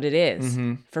is just what it is,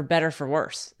 for better, for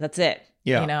worse. That's it.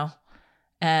 Yeah.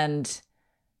 And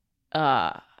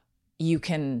you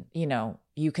can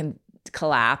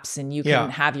collapse and you can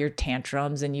have your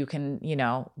tantrums and you can,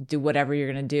 do whatever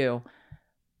you're going to do.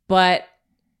 But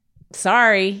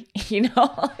sorry,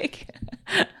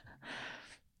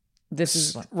 this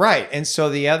is right. And so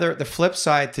the flip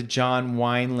side to John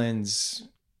Wineland's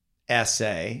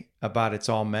essay about It's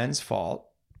All Men's Fault,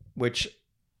 which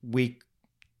we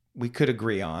could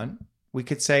agree on. We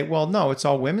could say, well, no, it's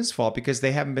all women's fault because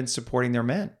they haven't been supporting their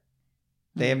men.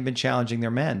 They haven't been challenging their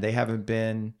men. They haven't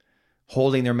been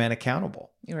holding their men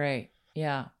accountable. Right.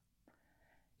 Yeah.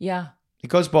 Yeah. It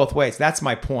goes both ways. That's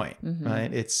my point, right?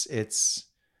 It's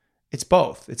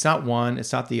both. It's not one,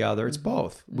 it's not the other. It's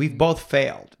both. We've both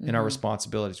failed in our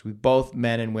responsibilities. We both,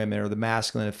 men and women, or the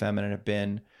masculine and feminine, have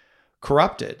been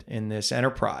corrupted in this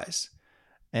enterprise.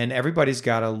 And everybody's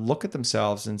got to look at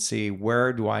themselves and see,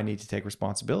 where do I need to take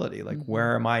responsibility? Like,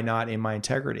 where am I not in my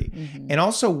integrity? And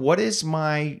also, what is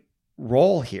my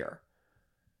role here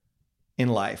in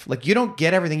life? Like, you don't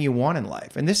get everything you want in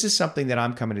life. And this is something that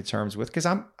I'm coming to terms with, because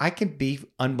I can be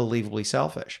unbelievably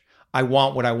selfish. I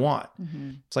want what I want.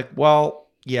 It's like, well,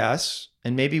 yes.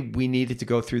 And maybe we needed to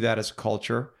go through that as a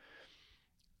culture.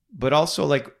 But also,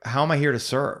 like, how am I here to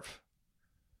serve?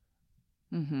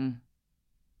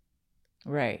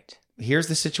 Right. Here's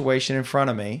the situation in front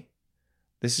of me.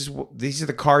 These are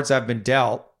the cards I've been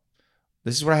dealt.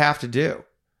 This is what I have to do.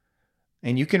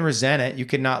 And you can resent it. You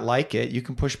can not like it. You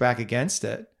can push back against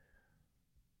it.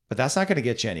 But that's not going to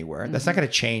get you anywhere. That's not going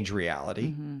to change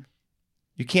reality.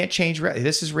 You can't change reality.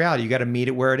 This is reality. You got to meet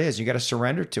it where it is. You got to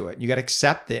surrender to it. You got to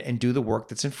accept it and do the work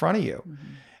that's in front of you.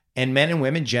 Mm-hmm. And men and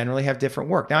women generally have different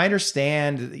work. Now, I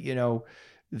understand,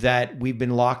 that we've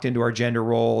been locked into our gender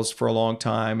roles for a long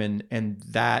time, and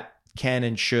that can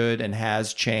and should and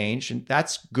has changed. And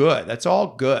that's good. That's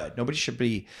all good. Nobody should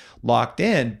be locked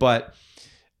in, but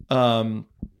we don't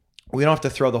have to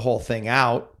throw the whole thing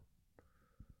out.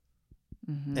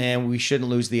 Mm-hmm. And we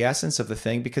shouldn't lose the essence of the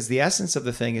thing, because the essence of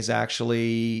the thing is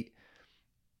actually,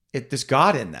 there's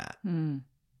God in that. Mm.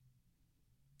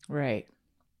 Right.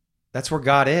 That's where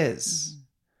God is. Mm-hmm.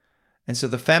 And so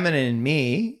the feminine in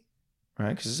me, right,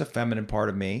 because there's a feminine part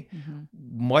of me,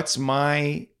 mm-hmm. what's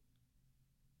my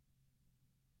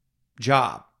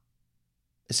job?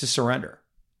 Is to surrender.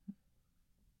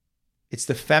 It's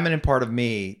the feminine part of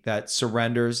me that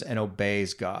surrenders and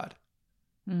obeys God.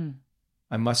 Mm.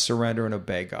 I must surrender and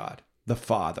obey God, the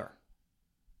Father.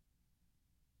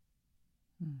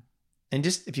 Mm. And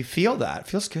just, if you feel that, it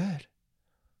feels good.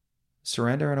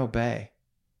 Surrender and obey.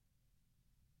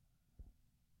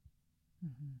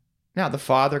 Mm-hmm. Now, the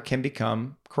Father can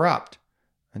become corrupt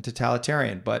and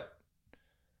totalitarian, but,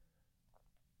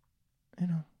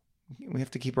 we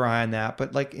have to keep our eye on that.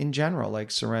 But like in general,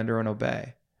 like surrender and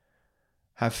obey.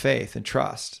 Have faith and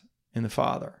trust in the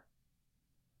Father.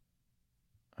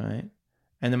 Right?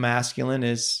 And the masculine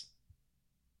is,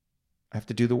 I have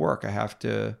to do the work. I have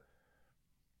to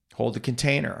hold the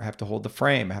container. I have to hold the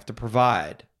frame. I have to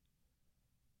provide.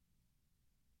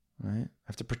 Right? I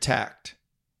have to protect.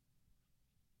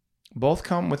 Both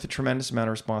come with a tremendous amount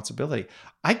of responsibility.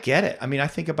 I get it. I mean, I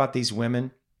think about these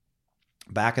women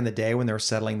back in the day when they were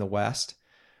settling the West,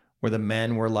 where the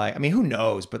men were like, I mean, who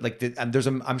knows? But like,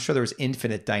 I'm sure there was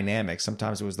infinite dynamics.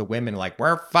 Sometimes it was the women like,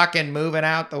 we're fucking moving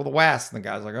out to the West. And the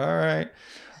guy's like, all right.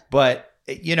 But,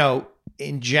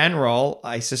 in general,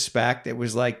 I suspect it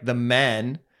was like the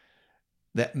men,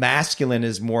 that masculine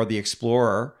is more the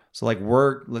explorer. So like,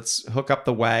 let's hook up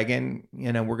the wagon,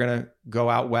 we're going to go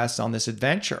out West on this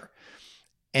adventure.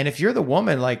 And if you're the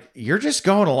woman, like, you're just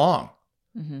going along.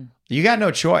 Mm-hmm. You got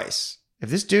no choice. If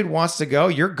this dude wants to go,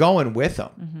 you're going with him.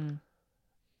 Mm-hmm.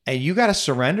 And you got to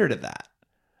surrender to that.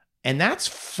 And that's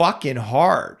fucking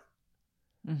hard.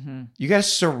 Mm-hmm. You got to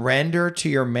surrender to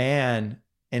your man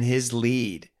and his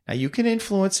lead. Now, you can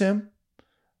influence him.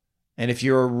 And if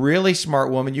you're a really smart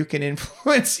woman, you can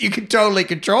totally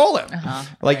control him. Uh-huh,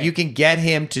 like right. You can get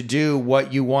him to do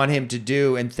what you want him to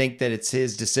do and think that it's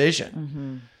his decision.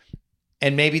 Mm-hmm.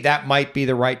 And maybe that might be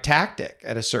the right tactic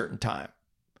at a certain time.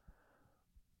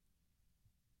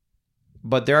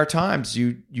 But there are times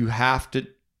you have to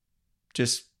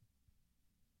just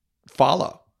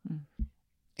follow. Mm-hmm.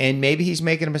 And maybe he's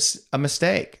making a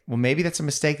mistake. Well, maybe that's a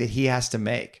mistake that he has to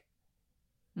make.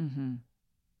 Mm-hmm.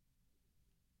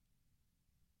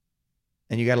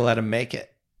 And you got to let him make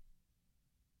it.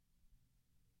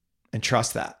 And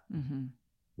trust that. Mm-hmm.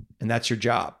 And that's your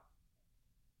job.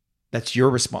 That's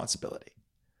your responsibility.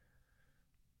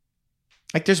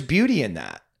 Like, there's beauty in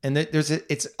that. And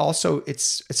it's also a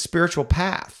spiritual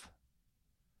path.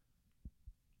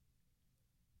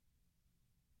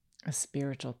 A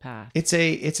spiritual path. It's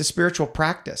a spiritual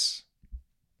practice.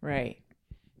 Right.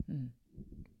 Mm.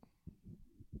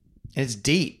 And it's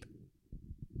deep.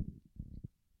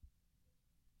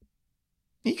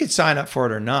 You could sign up for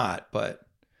it or not, but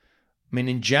I mean,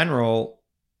 in general,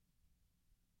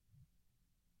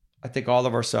 I think all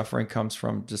of our suffering comes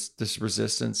from just this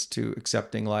resistance to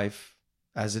accepting life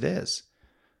as it is.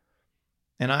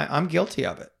 And I'm guilty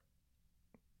of it.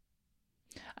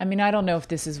 I mean, I don't know if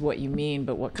this is what you mean,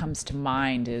 but what comes to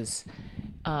mind is,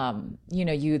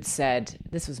 you had said,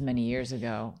 this was many years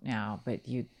ago now, but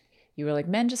you were like,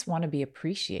 men just want to be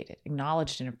appreciated,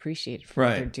 acknowledged and appreciated for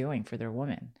what they're doing for their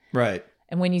woman. Right.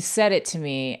 And when you said it to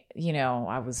me,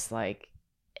 I was like,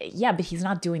 yeah, but he's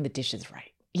not doing the dishes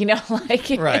right.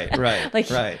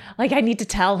 Like I need to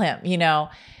tell him,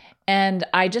 And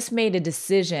I just made a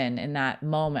decision in that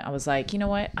moment. I was like, you know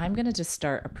what? I'm going to just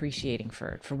start appreciating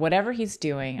for whatever he's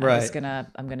doing. Right.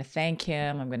 I'm going to thank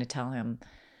him. I'm going to tell him,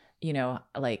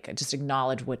 just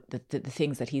acknowledge what the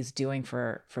things that he's doing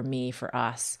for me, for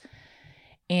us.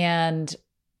 And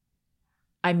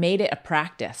I made it a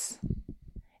practice,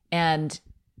 and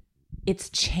it's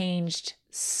changed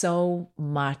so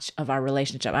much of our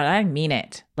relationship. And I mean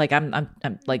it. Like I'm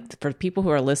like, for people who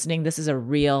are listening, this is a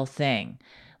real thing.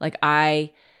 Like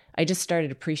I just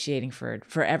started appreciating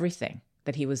for everything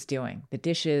that he was doing. The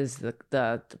dishes,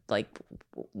 the like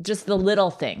just the little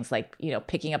things, like,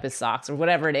 picking up his socks or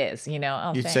whatever it is, You'd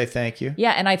thanks. Say thank you.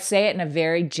 Yeah. And I'd say it in a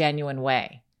very genuine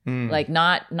way. Like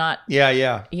not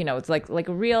yeah. It's like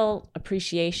a real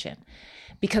appreciation,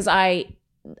 because I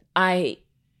I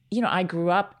grew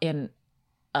up in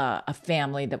a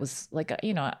family that was like,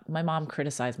 my mom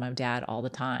criticized my dad all the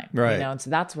time, right? And so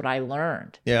that's what I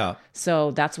learned. Yeah.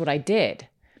 So that's what I did.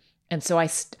 And so I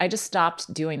just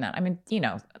stopped doing that. I mean,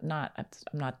 I'm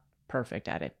not perfect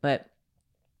at it, but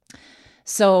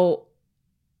so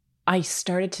I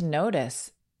started to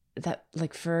notice that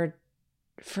like Ferd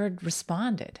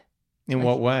responded. In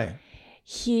what way?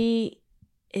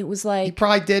 It was like he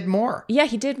probably did more. Yeah,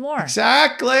 he did more.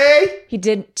 Exactly. He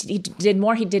did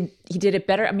more. He did it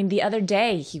better. I mean, the other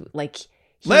day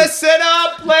listen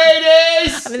up,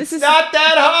 ladies. I mean, this is not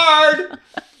that hard.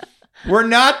 We're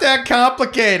not that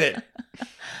complicated.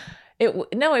 It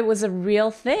was a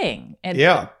real thing. And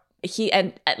yeah.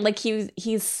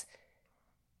 He's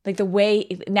like the way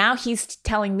now he's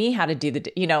telling me how to do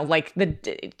you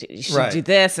should do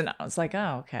this. And I was like,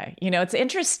 oh, okay. It's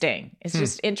interesting. It's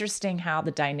just interesting how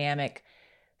the dynamic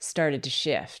started to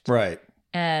shift. Right.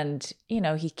 And,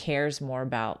 he cares more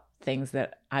about things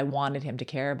that I wanted him to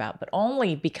care about, but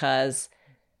only because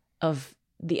of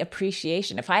the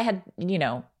appreciation. If I had,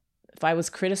 if I was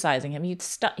criticizing him, he'd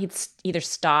either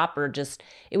stop or just,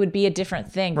 it would be a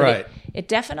different thing. But right. It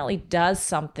definitely does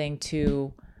something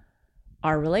to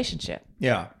our relationship.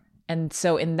 Yeah. And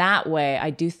so in that way,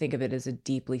 I do think of it as a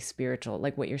deeply spiritual,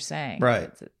 like what you're saying. Right.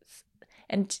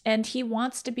 And he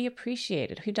wants to be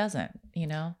appreciated. Who doesn't,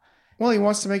 Well, he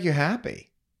wants to make you happy.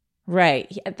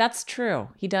 Right. That's true.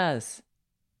 He does.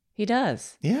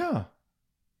 Yeah.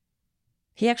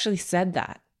 He actually said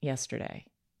that yesterday.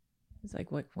 He's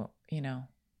like, what I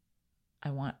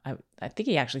think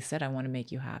he actually said, I want to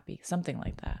make you happy. Something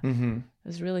like that. Mm-hmm.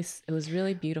 It was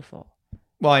really beautiful.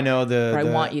 Well, I know I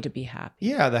want you to be happy.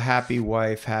 Yeah. The happy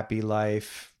wife, happy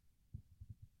life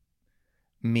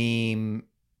meme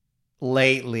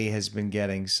lately has been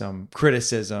getting some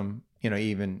criticism, you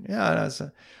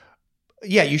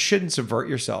shouldn't subvert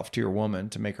yourself to your woman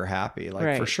to make her happy,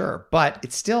 right. For sure. But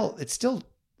it still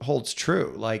holds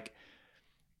true. Like,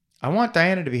 I want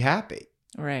Diana to be happy.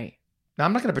 Right. Now,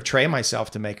 I'm not going to betray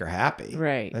myself to make her happy.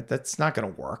 Right. That's not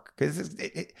going to work. Because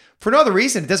for no other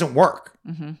reason, it doesn't work.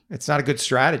 Mm-hmm. It's not a good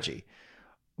strategy.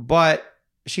 But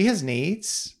she has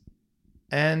needs.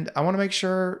 And I want to make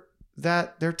sure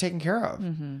that they're taken care of.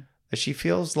 Mm-hmm. That she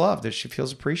feels loved. That she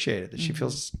feels appreciated. That mm-hmm. she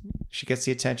feels she gets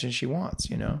the attention she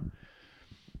wants,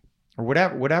 Or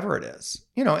whatever it is.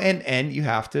 And you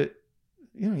have to,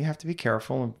 you have to be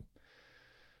careful, and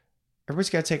everybody's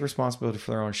got to take responsibility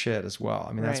for their own shit as well.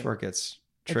 I mean, that's where it gets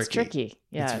tricky. It's tricky.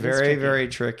 Yeah. It's very, very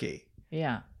tricky.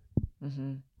 Yeah.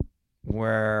 Mm-hmm.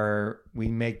 Where we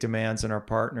make demands on our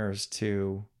partners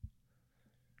to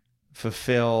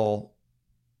fulfill.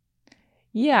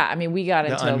 Yeah. I mean, we got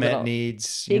into the unmet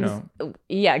needs,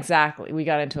 Yeah, exactly. We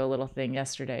got into a little thing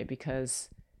yesterday because,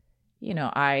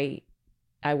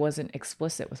 I wasn't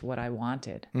explicit with what I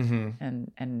wanted mm-hmm.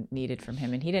 and needed from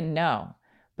him. And he didn't know.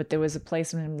 But there was a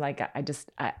place when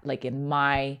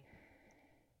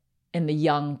in the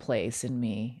young place in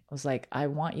me, I was like, I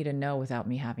want you to know without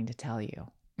me having to tell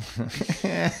you.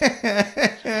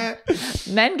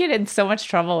 Men get in so much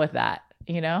trouble with that,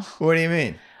 What do you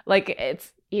mean? Like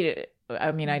it's,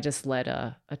 I just led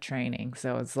a training.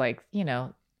 So it's like,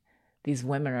 these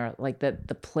women are like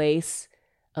the place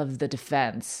of the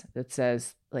defense that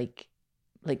says like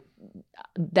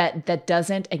that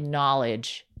doesn't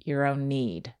acknowledge your own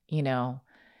need, Yeah.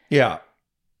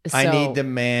 So, I need the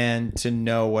man to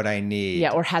know what I need.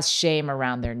 Yeah, or has shame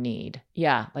around their need.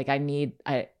 Yeah, like But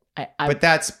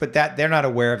they're not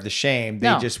aware of the shame.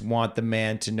 They just want the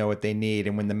man to know what they need,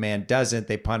 and when the man doesn't,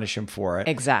 they punish him for it.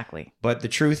 Exactly. But the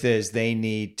truth is, they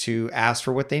need to ask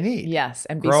for what they need. Yes,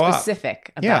 and be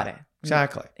specific about it.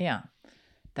 Exactly. Yeah,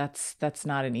 that's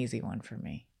not an easy one for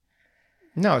me.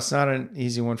 No, it's not an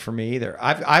easy one for me either.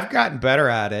 I've gotten better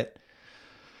at it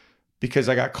because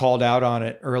I got called out on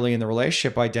it early in the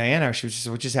relationship by Diana. She was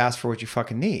just ask for what you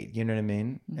fucking need. You know what I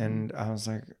mean? Mm-hmm. And I was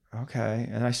like, okay.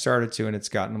 And I started to, and it's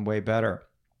gotten way better.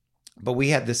 But we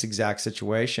had this exact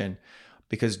situation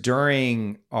because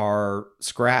during our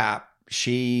scrap,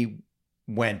 she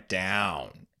went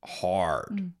down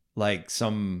hard, like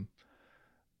some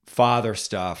father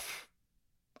stuff.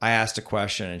 I asked a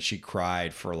question and she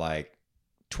cried for like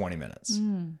 20 minutes.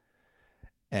 And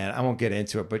I won't get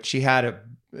into it, but she had it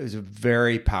was a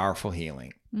very powerful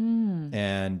healing.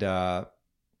 And it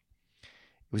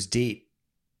was deep.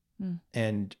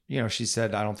 And, she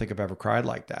said, I don't think I've ever cried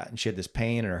like that. And she had this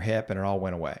pain in her hip and it all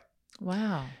went away.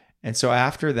 Wow. And so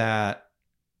after that,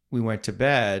 we went to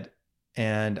bed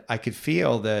and I could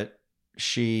feel that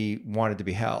she wanted to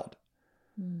be held.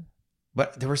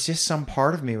 But there was just some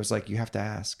part of me was like, you have to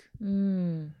ask.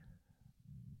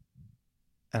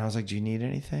 And I was like, do you need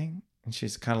anything? And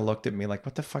she's kind of looked at me like,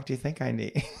 what the fuck do you think I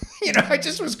need? You know, I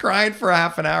just was crying for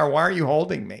half an hour. Why aren't you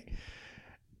holding me?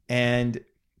 And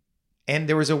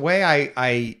there was a way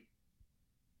I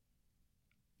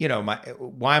you know,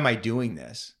 why am I doing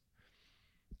this?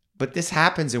 But this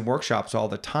happens in workshops all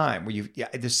the time where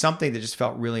there's something that just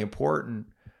felt really important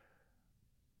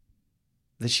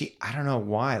that I don't know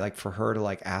why, like for her to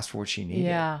like ask for what she needed.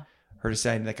 Yeah. Her to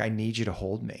say like, I need you to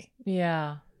hold me.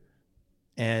 Yeah.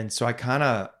 And so I kind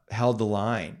of held the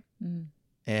line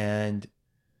and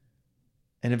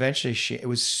eventually it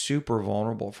was super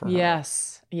vulnerable for her.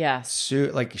 Yes.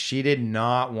 Like she did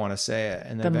not want to say it.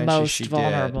 And then the eventually most she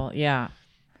vulnerable. did. Yeah.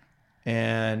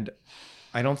 And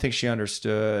I don't think she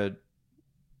understood.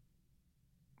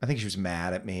 I think she was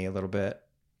mad at me a little bit.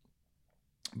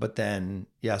 But then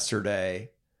yesterday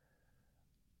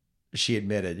she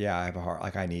admitted, yeah, I have a heart.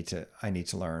 Like I need to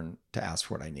learn to ask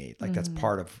for what I need. Like that's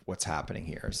part of what's happening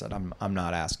here is that I'm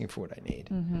not asking for what I need.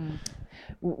 Mm-hmm.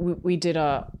 We did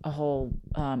a whole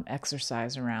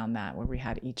exercise around that where we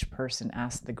had each person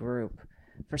ask the group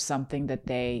for something that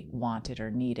they wanted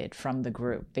or needed from the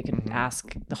group. They could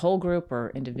ask the whole group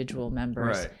or individual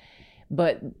members. Right.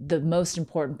 But the most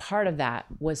important part of that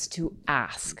was to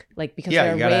ask, like, because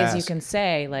there are ways you can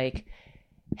say like,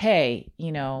 hey,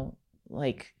 you know,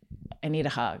 like I need a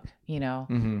hug, you know,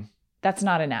 that's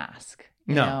not an ask,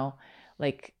 you know,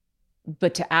 like,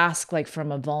 but to ask like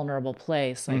from a vulnerable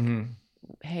place, like,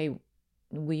 hey,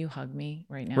 will you hug me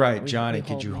right now? Right. Johnny,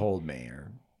 could you hold me?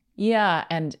 Or yeah.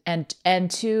 And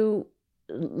to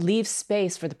leave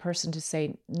space for the person to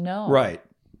say no. Right.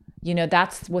 You know,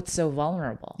 that's what's so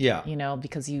vulnerable. Yeah. You know,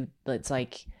 because it's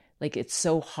like it's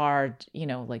so hard, you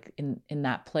know, like in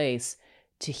that place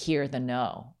to hear the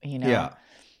no, you know. Yeah.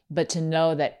 But to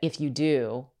know that if you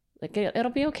do, like it'll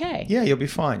be okay. Yeah, you'll be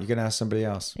fine. You can ask somebody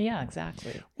else. Yeah,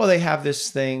 exactly. Well, they have this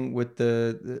thing with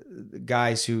the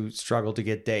guys who struggle to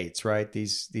get dates, right?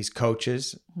 These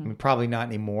coaches. I mean, probably not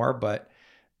anymore, but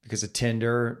because of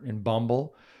Tinder and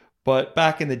Bumble. But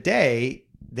back in the day,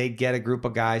 they'd get a group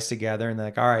of guys together and they're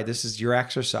like, all right, this is your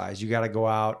exercise. You got to go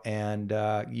out and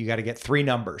you got to get 3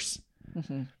 numbers.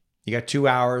 You got 2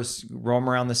 hours, roam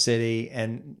around the city.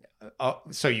 And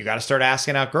so you got to start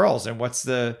asking out girls. And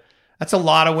that's a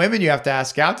lot of women you have to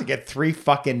ask out to get 3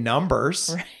 fucking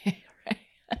numbers.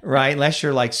 Right. Unless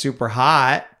you're like super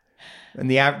hot.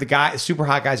 And the super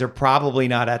hot guys are probably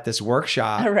not at this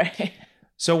workshop. Right.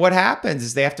 So what happens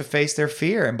is they have to face their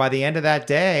fear. And by the end of that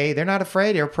day, they're not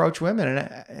afraid to approach women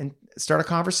and start a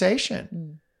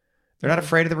conversation. They're not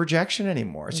afraid of the rejection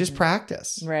anymore. It's just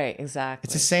practice. Right, exactly.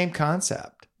 It's the same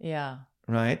concept. Yeah.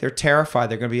 Right? They're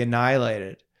terrified. They're going to be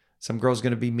annihilated. Some girl's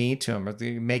going to be mean to them or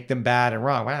they make them bad and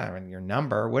wrong. Wow, your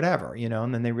number, whatever, you know,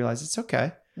 and then they realize it's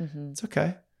okay. It's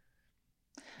okay.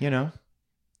 You know?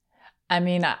 I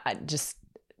mean, I just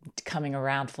coming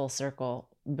around full circle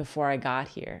before I got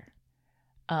here.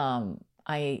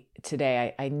 I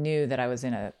knew that I was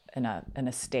in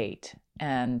a state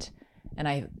and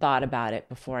I thought about it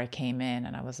before I came in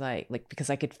and I was like, because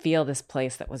I could feel this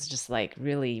place that was just like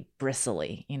really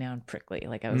bristly, you know, and prickly.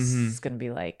 Like I was going to be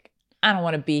like, I don't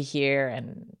want to be here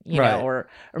and, you know, or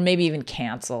maybe even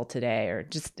cancel today or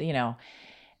just, you know,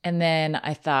 and then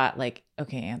I thought like,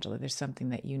 okay, Angela, there's something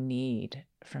that you need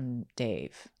from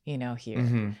Dave, you know,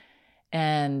 here.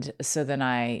 And so then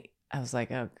I was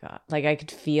like, oh God, like I could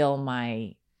feel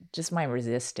my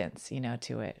resistance, you know,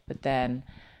 to it. But then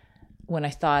when I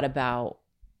thought about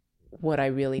what I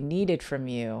really needed from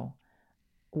you,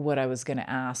 what I was going to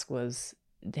ask was,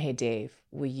 hey, Dave,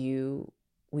 will you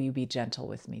be gentle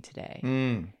with me today?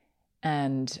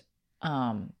 And,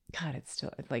 God, it's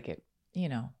still like it, you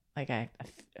know, like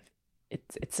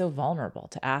it's so vulnerable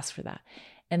to ask for that.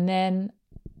 And then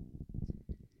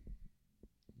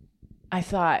I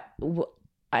thought,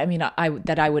 I mean,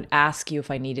 that I would ask you if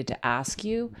I needed to ask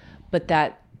you, but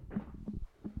that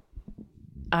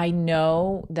I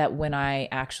know that when I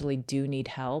actually do need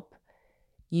help,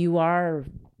 you are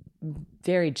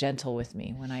very gentle with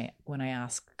me when I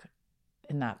ask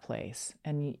in that place,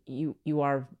 and you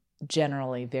are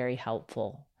generally very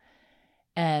helpful,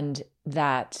 and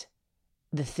that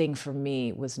the thing for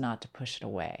me was not to push it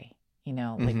away, you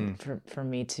know, like for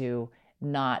me to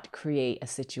not create a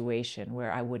situation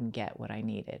where I wouldn't get what I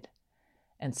needed.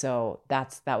 And so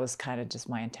that was kind of just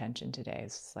my intention today.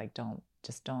 It's like, don't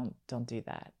do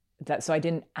that. So I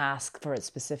didn't ask for it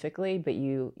specifically, but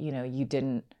you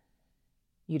didn't,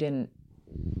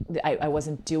 I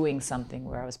wasn't doing something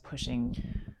where I was pushing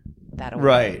that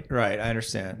away. Right. I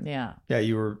understand. Yeah. Yeah.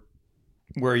 You were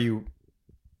where you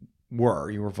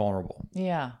were vulnerable.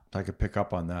 Yeah. I could pick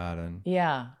up on that. And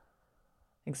yeah.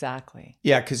 exactly.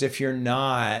 Yeah, because if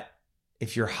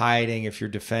you're hiding, if you're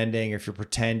defending, if you're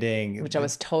pretending. Which I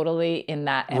was totally in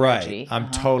that energy. Right.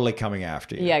 I'm totally coming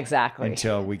after you. Yeah, exactly.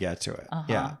 Until we get to it.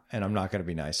 Yeah. And I'm not going to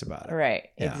be nice about it. Right.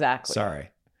 Yeah. Exactly. Sorry.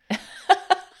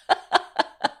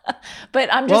 But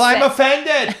I'm just I'm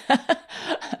offended.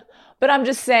 But I'm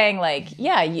just saying, like,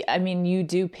 yeah, I mean, you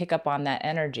do pick up on that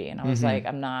energy. And I was like,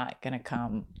 I'm not going to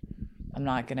come. I'm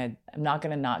not going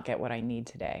to not get what I need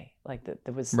today. Like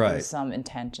there was some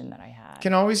intention that I had. You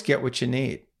can always get what you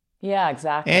need. Yeah,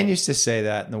 exactly. Anne used to say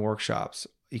that in the workshops.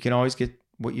 You can always get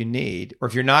what you need. Or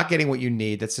if you're not getting what you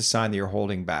need, that's a sign that you're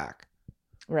holding back.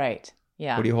 Right.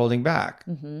 Yeah. What are you holding back?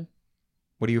 Mm-hmm.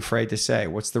 What are you afraid to say?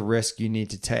 What's the risk you need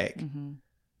to take? Mm-hmm.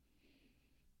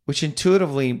 Which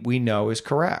intuitively we know is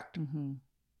correct. Mm-hmm.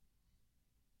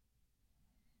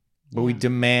 But we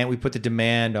put the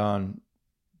demand on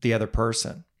the other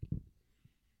person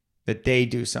that they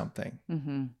do something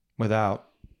without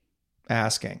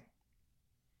asking.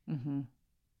 Mm-hmm.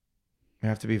 You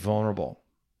have to be vulnerable.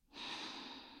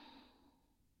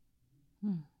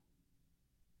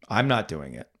 I'm not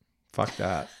doing it. Fuck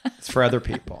that. It's for other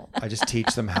people. I just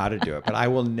teach them how to do it, but I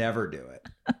will never do it.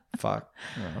 Fuck.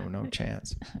 No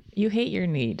chance. You hate your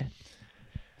need.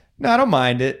 No, I don't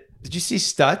mind it. Did you see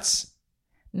Stutz?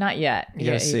 Not yet.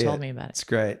 You told me about it. It's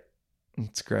great.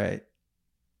 It's great.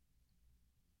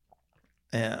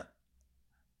 Yeah.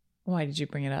 Why did you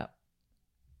bring it up?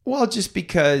 Well, just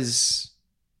because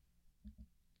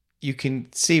you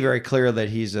can see very clear that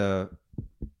he's a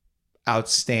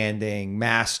outstanding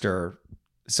master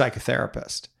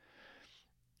psychotherapist.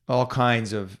 All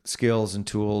kinds of skills and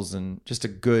tools and just a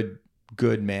good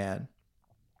man.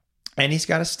 And he's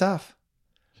got his stuff.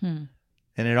 And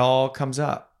it all comes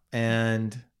up.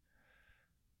 And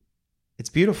it's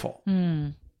beautiful.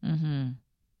 Mm-hmm.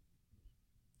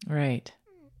 Right.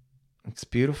 It's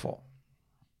beautiful.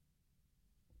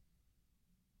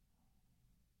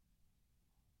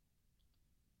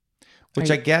 Which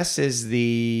I guess is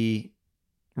the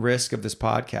risk of this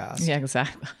podcast. Yeah,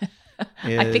 exactly.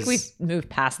 I think we've moved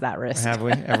past that risk. Have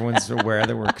we? Everyone's aware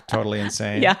that we're totally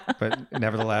insane. Yeah. But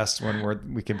nevertheless,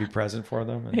 when we can be present for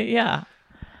them. Yeah.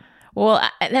 Well,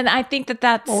 and I think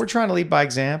that's... Well, we're trying to lead by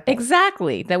example.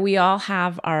 Exactly. That we all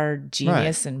have our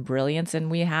genius and brilliance, and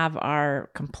we have our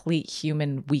complete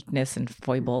human weakness and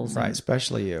foibles. Right,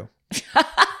 especially you.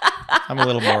 I'm a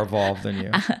little more evolved than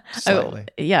you, slightly.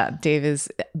 Yeah, Dave is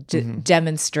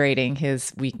demonstrating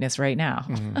his weakness right now.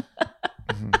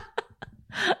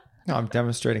 No, I'm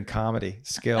demonstrating comedy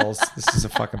skills. This is a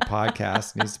fucking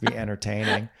podcast. It needs to be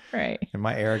entertaining. Right. And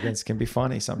my arrogance can be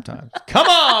funny sometimes. Come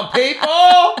on,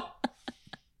 people!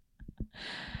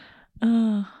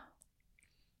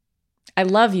 I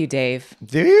love you, Dave.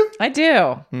 Do you? I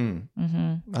do.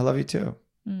 I love you too.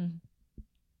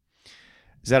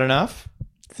 Is that enough?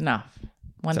 It's enough.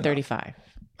 135.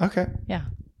 Okay. Yeah.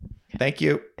 Thank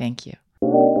you. Thank you.